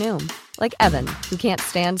plans from Noom. Like Evan, who can't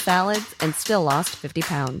stand salads and still lost 50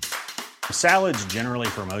 pounds. Salads generally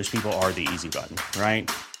for most people are the easy button, right?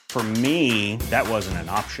 For me, that wasn't an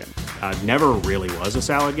option. I never really was a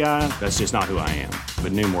salad guy. That's just not who I am.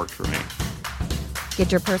 But Noom worked for me.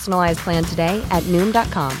 Get your personalized plan today at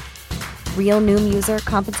Noom.com. Real Noom user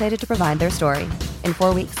compensated to provide their story. In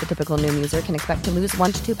 4 weeks, the typical Noom user can expect to lose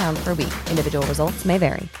 1 to 2 pounds per week. Individual results may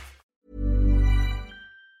vary.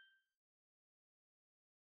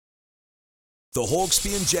 The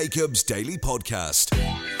Hawksbee and Jacobs Daily Podcast.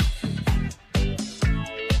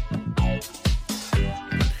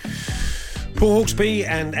 Paul Hawksbee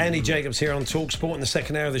and Andy Jacobs here on TalkSport. In the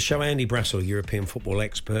second hour of the show, Andy Brassel, European football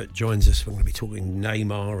expert, joins us. We're going to be talking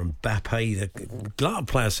Neymar and Mbappe. A lot of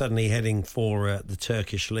players suddenly heading for the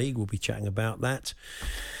Turkish League. We'll be chatting about that.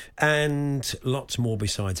 And lots more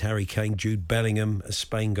besides Harry Kane, Jude Bellingham, as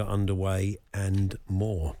Spain got underway, and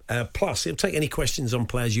more. Plus, he'll take any questions on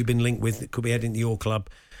players you've been linked with that could be heading to your club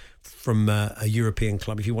from a European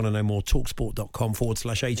club. If you want to know more,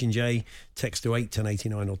 talksport.com/H&J, text to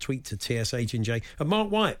 81089 or tweet to TSH&J. And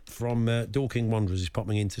Mark White from Dorking Wanderers is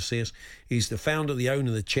popping in to see us. He's the founder, the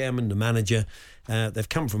owner, the chairman, the manager. They've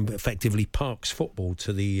come from effectively Parks football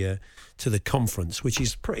to the conference, which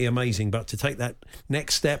is pretty amazing. But to take that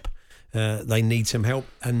next step, they need some help,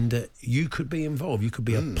 and you could be involved. You could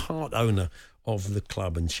be a part owner of the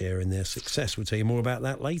club and share in their success. We'll tell you more about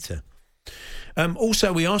that later.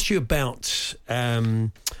 Also, we asked you about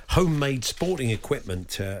homemade sporting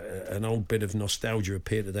equipment. An old bit of nostalgia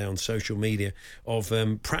appeared today on social media of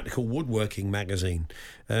Practical Woodworking magazine,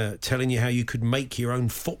 telling you how you could make your own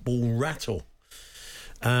football rattle.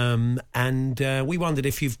 And we wondered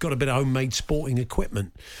if you've got a bit of homemade sporting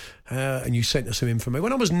equipment, and you sent us some information.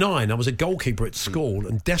 When I was 9, I was a goalkeeper at school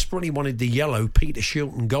and desperately wanted the yellow Peter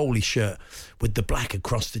Shilton goalie shirt with the black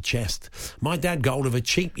across the chest. My dad got hold of a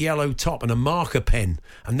cheap yellow top and a marker pen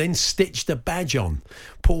and then stitched a badge on.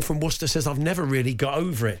 Paul from Worcester says, I've never really got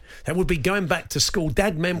over it. That would be going back to school.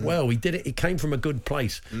 Dad meant well. He did it. He came from a good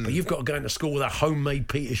place. But you've got to go into school with a homemade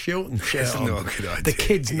Peter Shilton shirt That's on. not a good idea. The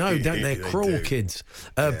kids know, don't they? They Cruel do. kids.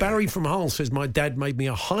 Barry from Hull says, my dad made me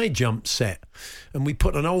a high jump set and we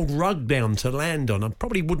put an old rug down to land on. I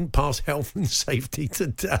probably wouldn't pass health and safety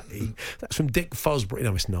today. That's from Dick Fosbury.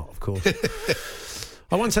 No, it's not, of course.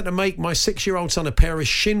 I once had to make my 6-year-old son a pair of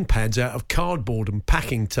shin pads out of cardboard and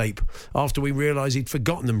packing tape after we realised he'd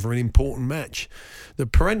forgotten them for an important match. The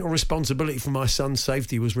parental responsibility for my son's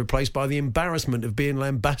safety was replaced by the embarrassment of being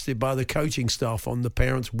lambasted by the coaching staff on the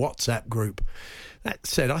parents' WhatsApp group. That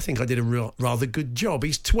said, I think I did a rather good job.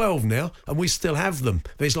 He's 12 now, and we still have them.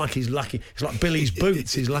 It's like he's lucky. It's like Billy's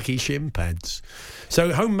boots, his lucky shin pads.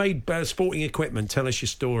 So, homemade sporting equipment. Tell us your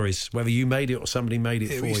stories, whether you made it or somebody made it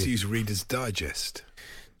for you. We used to use Reader's Digest.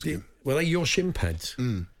 Were they your shin pads?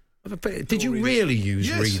 Did you really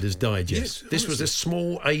use Reader's Digest? Yes, this was a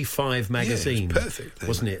small A5 magazine. Yeah, it was perfect.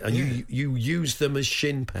 Wasn't it? And you used them as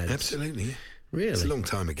shin pads? Absolutely, yeah. Really? It's a long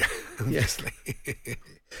time ago, obviously.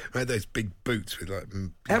 I had those big boots with like...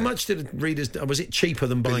 How much did Reader's... Was it cheaper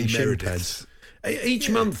than buying shin pads? Each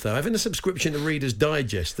month, though, having a subscription to Reader's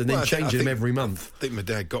Digest and then changing them every month. I think my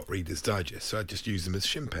dad got Reader's Digest, so I just used them as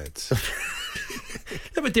shin pads.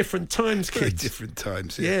 There were different times, kids. Very different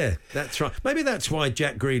times, yeah, that's right. Maybe that's why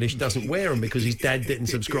Jack Grealish doesn't wear them, because his dad didn't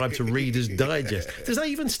subscribe to Reader's Digest. Does that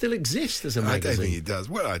even still exist as a magazine? I don't think it does.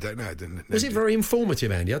 Well, I don't know. Was it very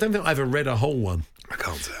informative, Andy? I don't think I ever read a whole one. I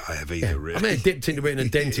can't say I have either, really. I mean, I dipped into it in a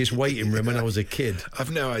dentist waiting room when I was a kid. I've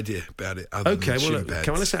no idea about it. Okay, well,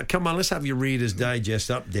 look, come on, let's have your Reader's Digest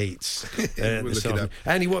updates. We'll look it up.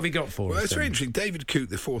 Andy, what have you got for us? Well, it's very interesting. David Coote,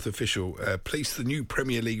 the fourth official, policed the new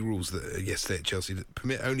Premier League rules yesterday at Chelsea that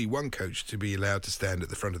permit only one coach to be allowed to stand at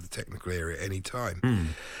the front of the technical area at any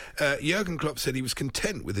time. Jurgen Klopp said he was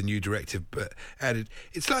content with the new directive, but added,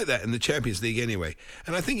 it's like that in the Champions League anyway.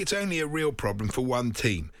 And I think it's only a real problem for one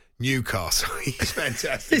team. Newcastle. He's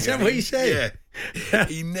fantastic. Is that what he said? Yeah.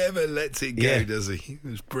 He never lets it go, does he? It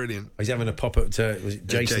was brilliant. He's having a pop up to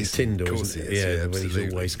Jason Tyndall, isn't it? Yeah, when he's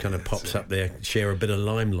always kind of pops up there, share a bit of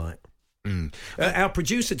limelight. Our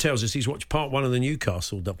producer tells us he's watched part 1 of the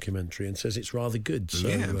Newcastle documentary and says it's rather good. So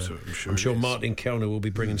I'm sure Martin Kellner will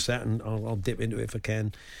be bringing us that, and I'll dip into it if I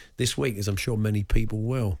can this week, as I'm sure many people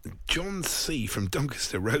will. John C. from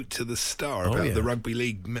Doncaster wrote to the Star about the Rugby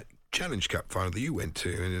League Challenge Cup final that you went to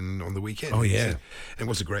and on the weekend. Oh, yeah. And it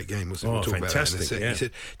was a great game, wasn't it? Oh, we'll talk fantastic, about that in a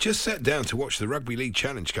second. He said, just sat down to watch the Rugby League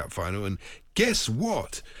Challenge Cup final, and guess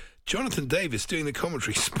what? Jonathan Davis doing the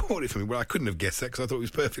commentary spoiled it for me. Well, I couldn't have guessed that because I thought it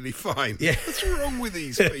was perfectly fine. Yeah. What's wrong with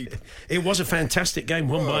these people? It was a fantastic game,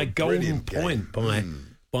 won by a golden point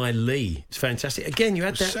by Lee. It's fantastic. Again, you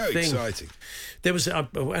had that so thing. Exciting. There was I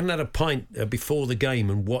had a pint before the game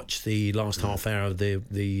and watched the last half hour of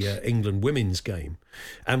the England women's game,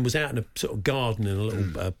 and was out in a sort of garden in a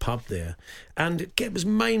little pub there, and it was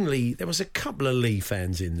mainly, there was a couple of Lee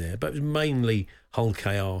fans in there, but it was mainly Hull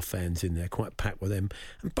KR fans in there, quite packed with them.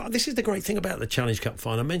 But this is the great thing about the Challenge Cup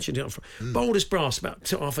final. I mentioned it. Bold as brass, about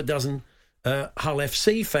half a dozen Hull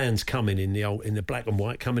FC fans coming in the black and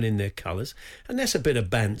white, coming in their colours, and there's a bit of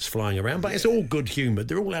bants flying around, but it's all good humoured.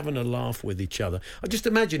 They're all having a laugh with each other. I just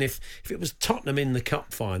imagine if it was Tottenham in the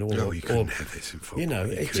cup final, no, you couldn't have this in football. You know,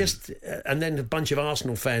 it just and then a bunch of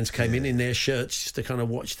Arsenal fans came in their shirts just to kind of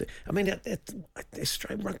watch the. I mean,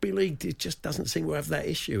 Australian Rugby League, it just doesn't seem to have that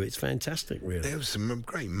issue. It's fantastic, really. There were some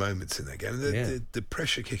great moments in that game. The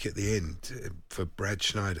pressure kick at the end for Brad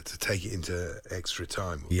Schneider to take it into extra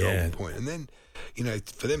time, golden point, and then, you know,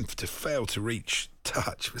 for them to fail to reach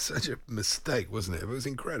touch was such a mistake, wasn't it? It was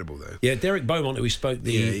incredible, though. Yeah, Derek Beaumont, who we spoke,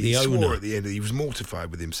 the owner, swore at the end. He was mortified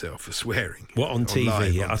with himself for swearing. What, on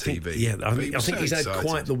TV? I think he's had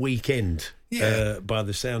quite the weekend. By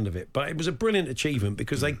the sound of it. But it was a brilliant achievement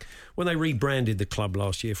because when they rebranded the club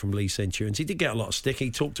last year from Lee Centurions, he did get a lot of stick.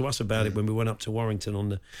 He talked to us about it when we went up to Warrington on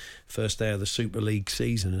the first day of the Super League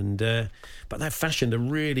season. And but they fashioned a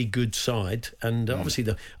really good side. And obviously,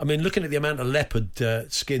 looking at the amount of leopard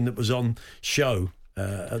skin that was on show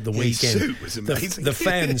at the weekend, suit was amazing. The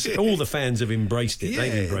fans, all the fans have embraced it.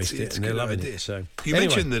 They've embraced it, and they're loving it. So you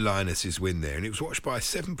mentioned the Lionesses win there, and it was watched by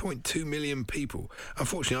 7.2 million people.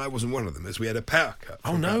 Unfortunately, I wasn't one of them, as we had a power cut.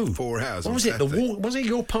 For about 4 hours. What was it? Was it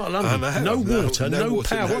your part of London? No water, no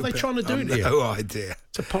power. What are they trying to do to you? No idea.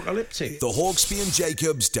 It's apocalyptic. The Hawksbee and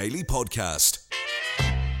Jacobs Daily Podcast.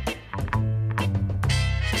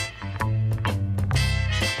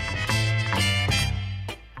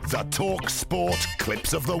 The Talk Sport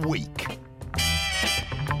Clips of the Week.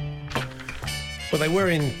 Well, they were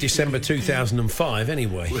in December 2005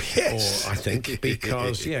 anyway. Well, yes. Or I think,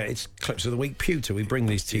 because, it's Clips of the Week Pewter. We bring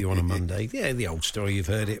these to you on a Monday. Yeah, the old story, you've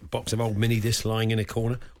heard it. Box of old mini discs lying in a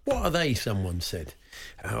corner. What are they, someone said?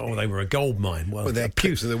 They were a gold mine. Well, they're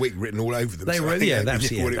Clips of the Week written all over them. They were,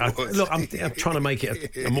 that's it. Look, I'm trying to make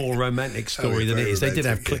it a more romantic story than it is. They did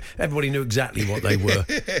have everybody knew exactly what they were.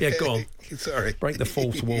 Yeah, go on. Sorry. Break the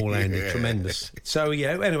fourth wall, Andy. Tremendous. So,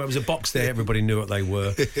 anyway, it was a box there. Everybody knew what they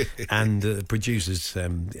were. And the producers,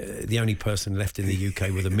 the only person left in the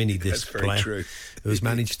UK with a mini disc player who has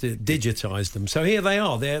managed to digitise them. So here they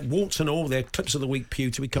are. They're warts and all. They're Clips of the Week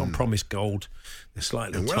Pewter. We can't promise gold. They're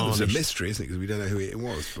slightly tarnished. There's a mystery, isn't it? Because we don't know who it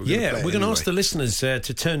was. We're going to ask the listeners to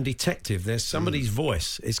turn detective. There's somebody's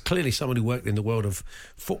voice. It's clearly somebody who worked in the world of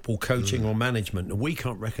football coaching or management, and we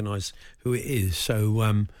can't recognise who it is.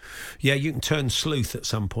 So, you can turn sleuth at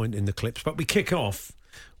some point in the clips. But we kick off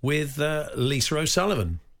with Lisa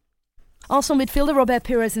O'Sullivan. Arsenal midfielder Robert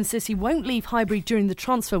Pires insists he won't leave Highbury during the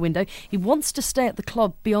transfer window. He wants to stay at the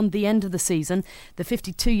club beyond the end of the season. The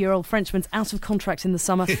 52-year-old Frenchman's out of contract in the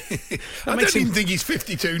summer. I don't even think he's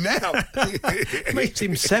 52 now. Makes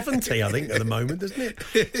him 70, I think, at the moment, doesn't it?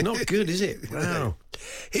 It's not good, is it? Wow.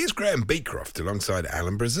 Here's Graham Beecroft alongside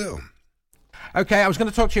Alan Brazil. OK, I was going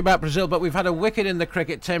to talk to you about Brazil, but we've had a wicket in the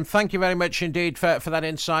cricket, Tim. Thank you very much indeed for that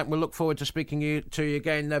insight. We'll look forward to speaking to you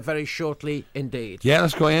again very shortly indeed. Yeah,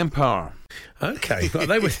 let's go Empire. OK. Well,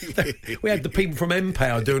 we had the people from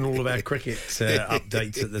Empower doing all of our cricket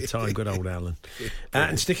updates at the time. Good old Alan.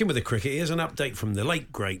 And sticking with the cricket, here's an update from the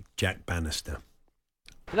late, great Jack Bannister.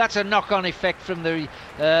 That's a knock-on effect from the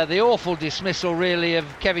awful dismissal, really, of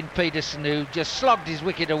Kevin Peterson, who just slogged his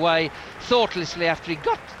wicket away thoughtlessly after he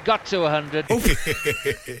got to 100.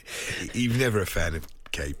 You're never a fan of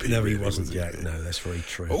KP. No, he wasn't, Jack. No, that's very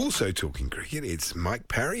true. Also talking cricket, it's Mike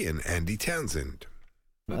Parry and Andy Townsend.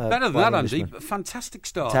 Better than that, Andy. Fantastic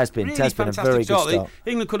start. It has been, really a very good start.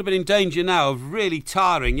 England could have been in danger now of really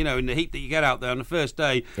tiring, in the heat that you get out there on the first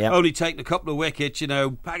day. Yep. Only taking a couple of wickets,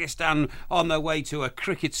 Pakistan on their way to a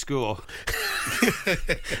cricket score.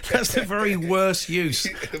 That's the very worst use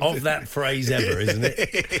of that phrase ever, isn't it?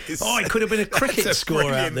 It could have been a cricket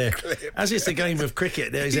score out there. Clip. As it's a game of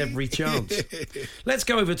cricket, there's every chance. Let's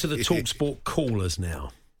go over to the TalkSport callers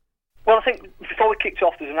now. Well, I think before we kicked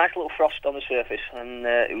off, there was a nice little frost on the surface, and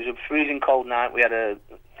it was a freezing cold night. We had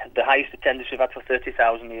the highest attendance we've had for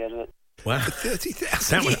 30,000 years. Wow. For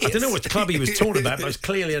 30,000 years. I don't know which club he was talking about, but it's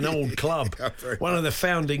clearly an old club. One of the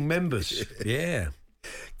founding members. Yeah.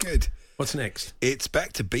 Good. What's next? It's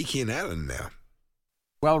back to Beaky and Alan now.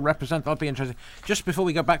 Well represented. That'll be interesting. Just before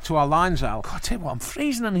we go back to our lines, Al. God, I tell you what, I'm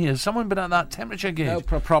freezing in here. Someone been at that temperature gauge? No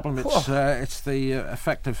problem. It's the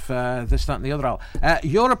effect of this, that and the other, Al.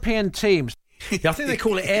 European teams. Yeah, I think they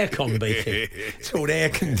call it aircon, Beaky. It's called air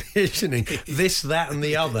conditioning. This, that, and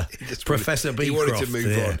the other. Professor Beecroft. He wanted to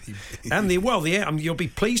move on. And you'll be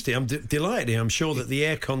pleased here. I'm delighted here. I'm sure that the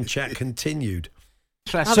aircon chat continued.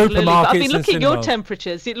 Absolutely. But I've been looking at your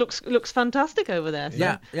temperatures. It looks fantastic over there.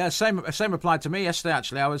 So. Yeah. Same applied to me yesterday.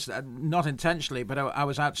 Actually, I was not intentionally, but I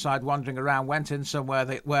was outside wandering around. Went in somewhere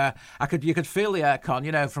where you could feel the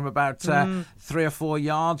aircon, from about 3 or 4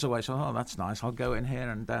 yards away. So that's nice. I'll go in here,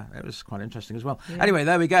 and it was quite interesting as well. Yeah. Anyway,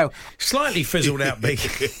 there we go. Slightly fizzled out,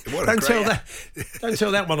 Beaky. Don't tell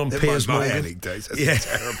that one on Piers Morgan. Anecdotes. That's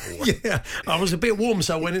a terrible one. Yeah, I was a bit warm,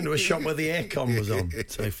 so I went into a shop where the aircon was on.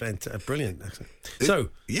 So fantastic, brilliant. So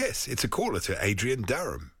yes, it's a caller to Adrian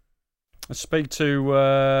Durham. Let's speak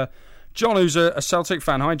to John, who's a Celtic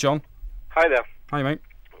fan. Hi, John. Hi there. Hi, mate.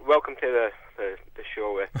 Welcome to the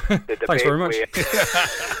show. The Thanks very much.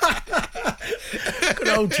 Good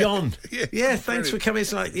old John. Yeah, thanks for coming.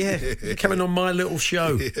 It's like, coming on my little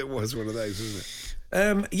show. It was one of those,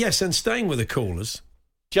 wasn't it? Yes, and staying with the callers.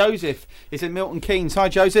 Joseph is in Milton Keynes. Hi,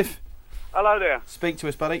 Joseph. Hello there. Speak to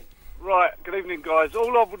us, buddy. Right, good evening, guys.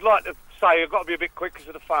 All I would like to say, I've got to be a bit quick because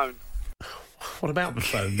of the phone. What about the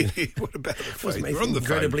phone? What about the phone? We're on the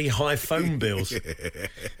incredibly high phone bills. I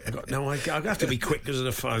have to be quick because of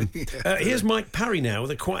the phone. Here's Mike Parry now with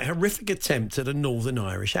a quite horrific attempt at a Northern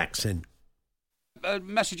Irish accent. A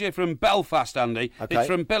message here from Belfast, Andy. Okay. It's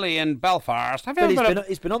from Billy in Belfast.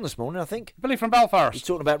 He's been on this morning, I think. Billy from Belfast. He's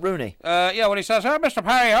talking about Rooney. When he says, Mr.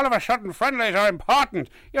 Parry, all of a sudden friendlies are important.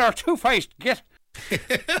 You're a two-faced git.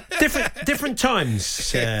 different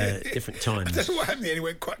times. Different times. I don't know what happened there. He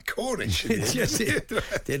went quite Cornish.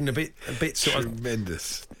 Didn't a bit sort of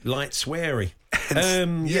tremendous, light sweary.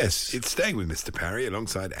 Yes, it's staying with Mr. Parry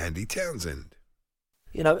alongside Andy Townsend.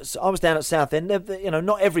 I was down at Southend.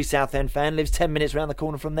 Not every Southend fan lives 10 minutes around the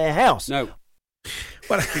corner from their house. No.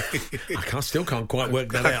 Well, I still can't quite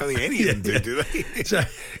work that out. I don't think any of them do they? So,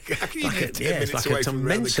 how can you get 10 minutes it's away like a from around the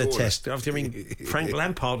Mensa corner? test. I mean, Frank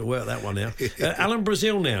Lampard to work that one out. Alan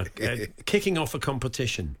Brazil now, kicking off a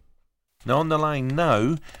competition. Now on the line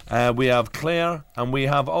now, we have Claire and we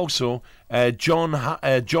have also John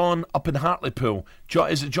up in Hartlepool.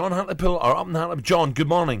 Is it John Hartlepool or up in Hartlepool? John, good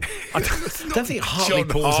morning. I don't think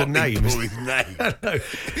Hartlepool's a name. No.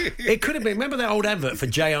 It could have been. Remember that old advert for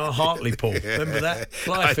J.R. Hartlepool? Remember that?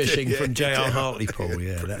 Fly fishing from J.R. Hartlepool.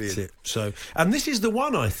 Yeah, that's it. So, and this is the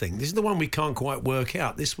one, I think. This is the one we can't quite work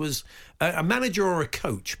out. This was a manager or a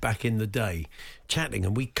coach back in the day chatting,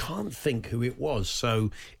 and we can't think who it was.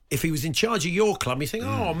 So if he was in charge of your club, you think,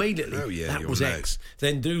 immediately, that was X.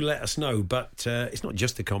 Then do let us know. But it's not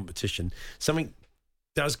just a competition. Something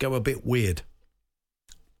does go a bit weird.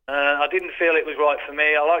 I didn't feel it was right for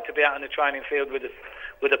me. I like to be out in the training field with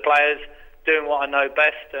the players, doing what I know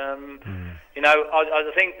best. I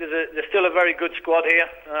think there's still a very good squad here.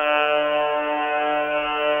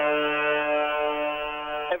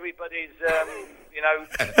 Everybody's,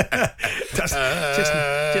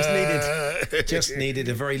 just needed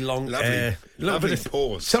a very long, lovely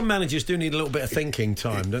pause. Some managers do need a little bit of thinking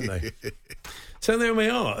time, don't they? So there we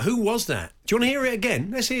are. Who was that? Do you want to hear it again?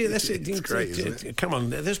 Let's hear it. It's great, isn't it? Come on,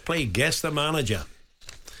 let's play Guess the Manager.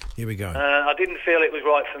 Here we go. I didn't feel it was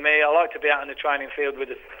right for me. I like to be out in the training field with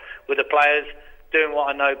the players, doing what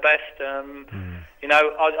I know best. I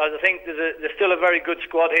think there's still a very good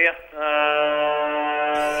squad here.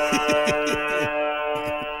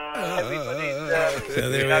 So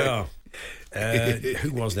there we are.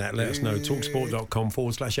 Who was that? Let us know.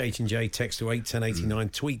 Talksport.com/H&J. Text to 81089.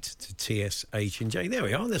 Tweet to TSH&J. There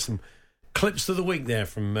we are. There's some clips of the week there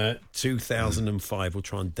from 2005. We'll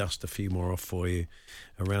try and dust a few more off for you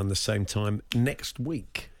around the same time next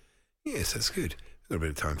week. Yes, that's good. Got a bit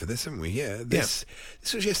of time for this, haven't we? Yeah. This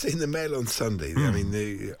was yesterday in the Mail on Sunday. I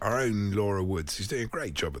mean, our own Laura Woods, who's doing a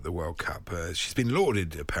great job at the World Cup. She's been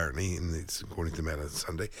lauded, apparently, according to the Mail on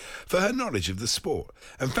Sunday, for her knowledge of the sport.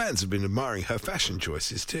 And fans have been admiring her fashion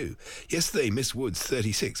choices too. Yesterday, Miss Woods,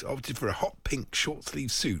 36, opted for a hot pink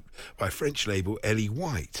short-sleeve suit by French label Ellie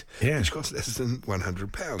White, which cost less than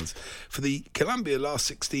 £100. For the Colombia last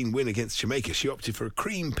 16 win against Jamaica, she opted for a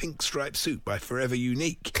cream pink striped suit by Forever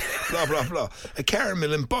Unique. Blah, blah, blah. A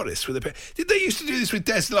caramel and bodice with a pair. Did they used to do this with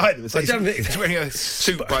Des Lynam? I don't think he's wearing a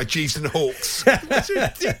suit by Jeeves and Hawks. That's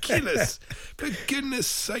ridiculous. For goodness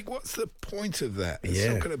sake, what's the point of that? It's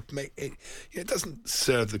not going to make it. It doesn't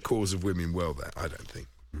serve the cause of women well. That I don't think.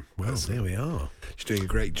 Well, there we are. She's doing a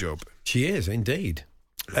great job. She is indeed.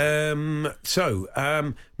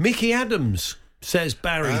 Mickey Adams. Says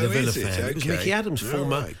Barry, the Villa fan. Okay. It was Mickey Adams,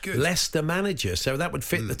 former Leicester manager, so that would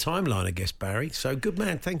fit the timeline, I guess, Barry. So good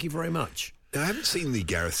man, thank you very much. Now, I haven't seen the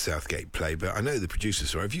Gareth Southgate play, but I know the producer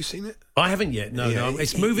saw. Have you seen it? I haven't yet. No.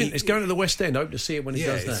 It's moving. It's going to the West End. I hope to see it when he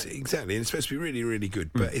does that. Exactly, and it's supposed to be really, really good.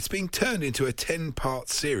 But it's being turned into a 10-part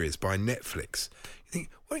series by Netflix. You think,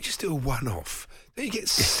 why don't you just do a one-off? Then you get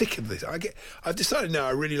sick of this. I've decided now I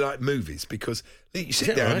really like movies because you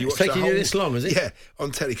sit down and you watch the whole... It's taking you this long, is it? Yeah,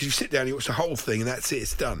 on telly, because you sit down and you watch the whole thing and that's it,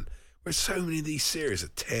 it's done. Whereas so many of these series are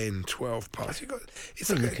 10, 12 parts. You've got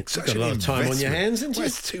a lot of time on your hands,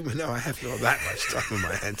 haven't you? No, I have not that much time on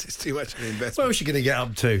my hands. It's too much of an investment. What else are you going to get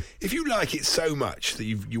up to? If you like it so much that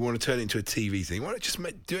you want to turn it into a TV thing, why not just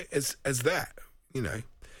do it as that, you know?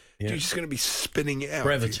 Yeah. You're just going to be spinning it out.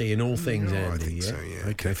 Brevity in all things, Andy. I think so,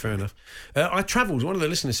 yeah. Okay, fair enough. I travelled, one of the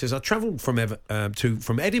listeners says, I travelled from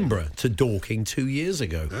Edinburgh to Dorking 2 years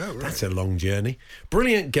ago. Oh, right. That's a long journey.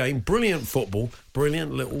 Brilliant game, brilliant football,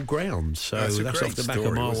 brilliant little ground. So that's off the back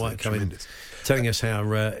of Mark White coming, telling us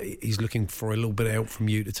how he's looking for a little bit of help from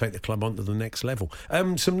you to take the club on to the next level.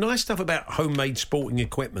 Some nice stuff about homemade sporting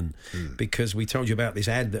equipment, because we told you about this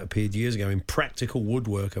ad that appeared years ago in Practical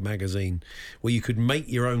Woodworker magazine, where you could make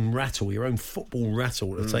your own rattle, your own football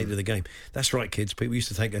rattle to take to the game. That's right, kids. People used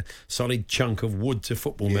to take a solid chunk of wood to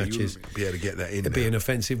football matches. You wouldn't be able to get that in. It'd be an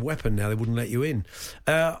offensive weapon now. They wouldn't let you in.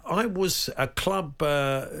 I was a club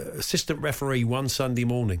assistant referee one Sunday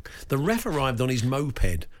morning. The ref arrived on his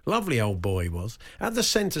moped. Lovely old boy was. At the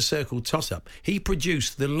centre circle toss-up, he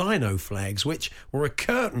produced the lino flags, which were a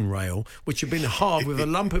curtain rail which had been halved with a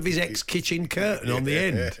lump of his ex-kitchen curtain on the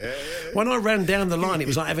end. When I ran down the line, it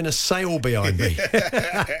was like having a sail behind me.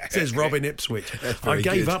 Says Robin Ipswich. I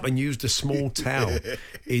gave up and used a small towel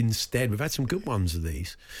instead. We've had some good ones of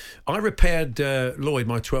these. I repaired Lloyd,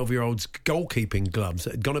 my 12-year-old's goalkeeping gloves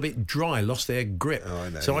that had gone a bit dry, lost their grip.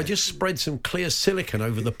 I just spread some clear silicone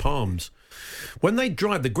over the palms. When they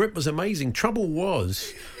dried, the grip was amazing. Trouble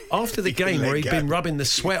was, after the game where he'd been rubbing the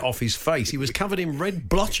sweat off his face, he was covered in red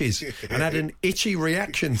blotches and had an itchy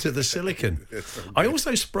reaction to the silicone. I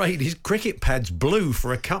also sprayed his cricket pads blue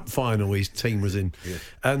for a cup final his team was in,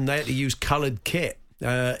 and they had to use coloured kit.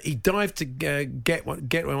 He dived to get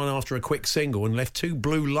one after a quick single and left 2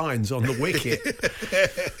 blue lines on the wicket.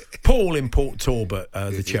 Paul in Port Talbot,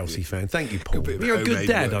 the Chelsea fan. Thank you, Paul. You're a good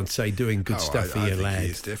dad, I'd say, doing good stuff for your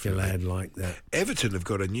lad. Your lad like that. Everton have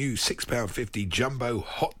got a new £6.50 jumbo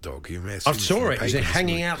hot dog. You may have I saw it. Is it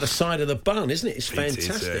hanging out the side of the bun, isn't it? It's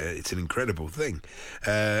fantastic. It's an incredible thing.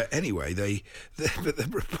 Anyway, but the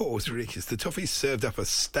report was ridiculous. The Toffees served up a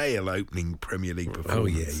stale opening Premier League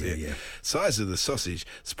performance. Oh, yeah. Size of the sausage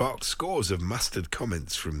sparked scores of mustard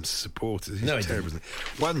comments from supporters. It's terrible.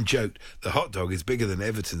 One joked, the hot dog is bigger than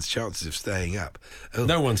Everton's chances of staying up. Oh,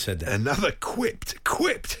 no one said that. Another quipped.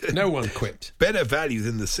 No one quipped. Better value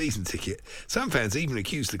than the season ticket. Some fans even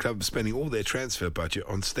accused the club of spending all their transfer budget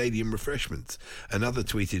on stadium refreshments. Another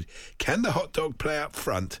tweeted, can the hot dog play up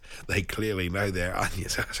front? They clearly know their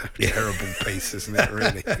onions. That's a terrible piece, isn't it,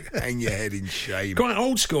 really? Hang your head in shame. Quite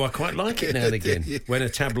old school. I quite like it now and again. When a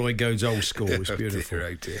tabloid goes old school, it's beautiful.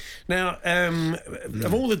 Dear. Now,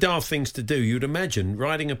 of all the daft things to do, you'd imagine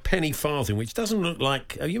riding a penny farthing, which doesn't look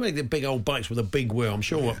like... you make the big old bikes with a big wheel. I'm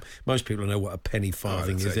sure most people know what a penny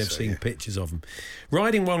farthing is. They've seen pictures of them.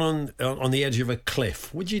 Riding one on the edge of a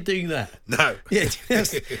cliff. Would you do that? No. Yeah,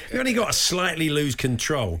 you only got to slightly lose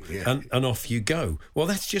control and off you go. Well,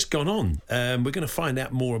 that's just gone on. We're going to find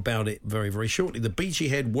out more about it very, very shortly. The Beachy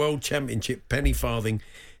Head World Championship penny farthing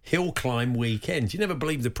hill climb weekend. You never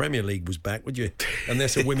believed the Premier League was back, would you?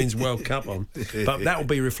 Unless a Women's World Cup on. But that will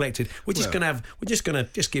be reflected. We're just going to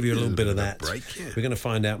give you a little bit of that. We're going to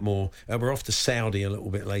find out more. We're off to Saudi a little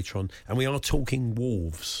bit later on, and we are talking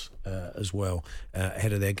Wolves as well,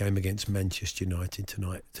 ahead of their game against Manchester United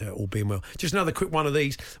tonight, all being well. Just another quick one of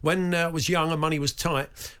these. When I was young and money was tight,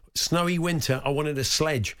 snowy winter, I wanted a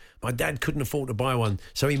sledge. My dad couldn't afford to buy one,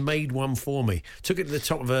 so he made one for me. Took it to the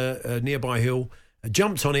top of a nearby hill, I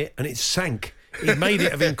jumped on it and it sank. He made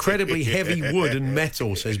it of incredibly heavy wood and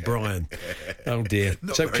metal, says Brian. Oh dear.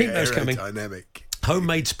 Not so keep those coming.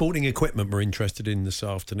 Homemade sporting equipment we're interested in this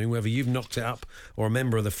afternoon, whether you've knocked it up or a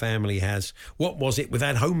member of the family has. What was it? We've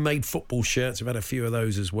had homemade football shirts. We've had a few of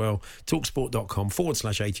those as well.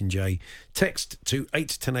 Talksport.com/H&J. Text to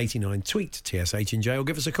 81089. Tweet TSH&J or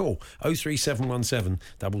give us a call. 03717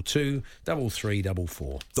 22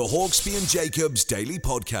 3344. The Hawksbee and Jacobs Daily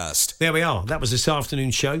Podcast. There we are. That was this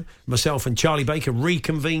afternoon's show. Myself and Charlie Baker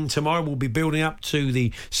reconvene tomorrow. We'll be building up to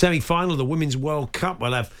the semi-final of the Women's World Cup.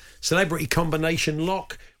 We'll have celebrity combination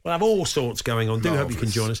lock. We'll have all sorts going on. Do hope you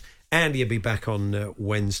can join us. Andy will be back on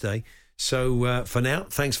Wednesday. So for now,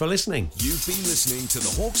 thanks for listening. You've been listening to the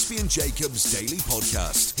Hawksbee and Jacobs Daily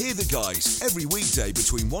Podcast. Hear the guys every weekday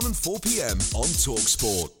between 1 and 4 p.m. on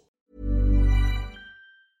TalkSport.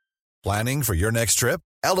 Planning for your next trip?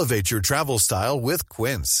 Elevate your travel style with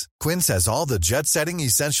Quince. Quince has all the jet-setting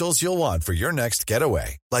essentials you'll want for your next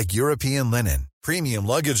getaway, like European linen, premium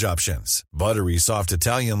luggage options, buttery soft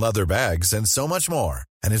Italian leather bags, and so much more.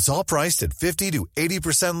 And it's all priced at 50 to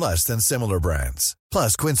 80% less than similar brands.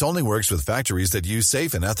 Plus, Quince only works with factories that use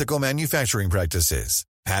safe and ethical manufacturing practices.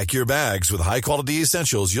 Pack your bags with high-quality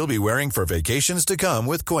essentials you'll be wearing for vacations to come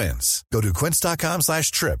with Quince. Go to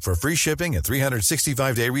quince.com/trip for free shipping and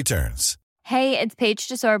 365-day returns. Hey, it's Paige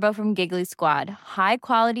DeSorbo from Giggly Squad. High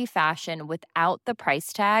quality fashion without the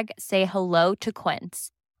price tag. Say hello to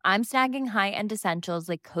Quince. I'm snagging high-end essentials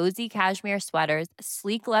like cozy cashmere sweaters,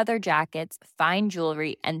 sleek leather jackets, fine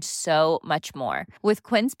jewelry, and so much more. With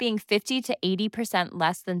Quince being 50 to 80%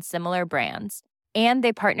 less than similar brands. And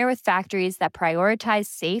they partner with factories that prioritize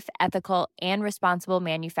safe, ethical, and responsible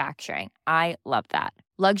manufacturing. I love that.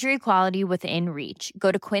 Luxury quality within reach.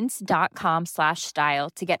 Go to quince.com/style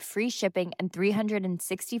to get free shipping and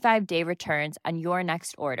 365-day returns on your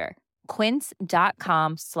next order.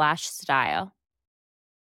 Quince.com/style.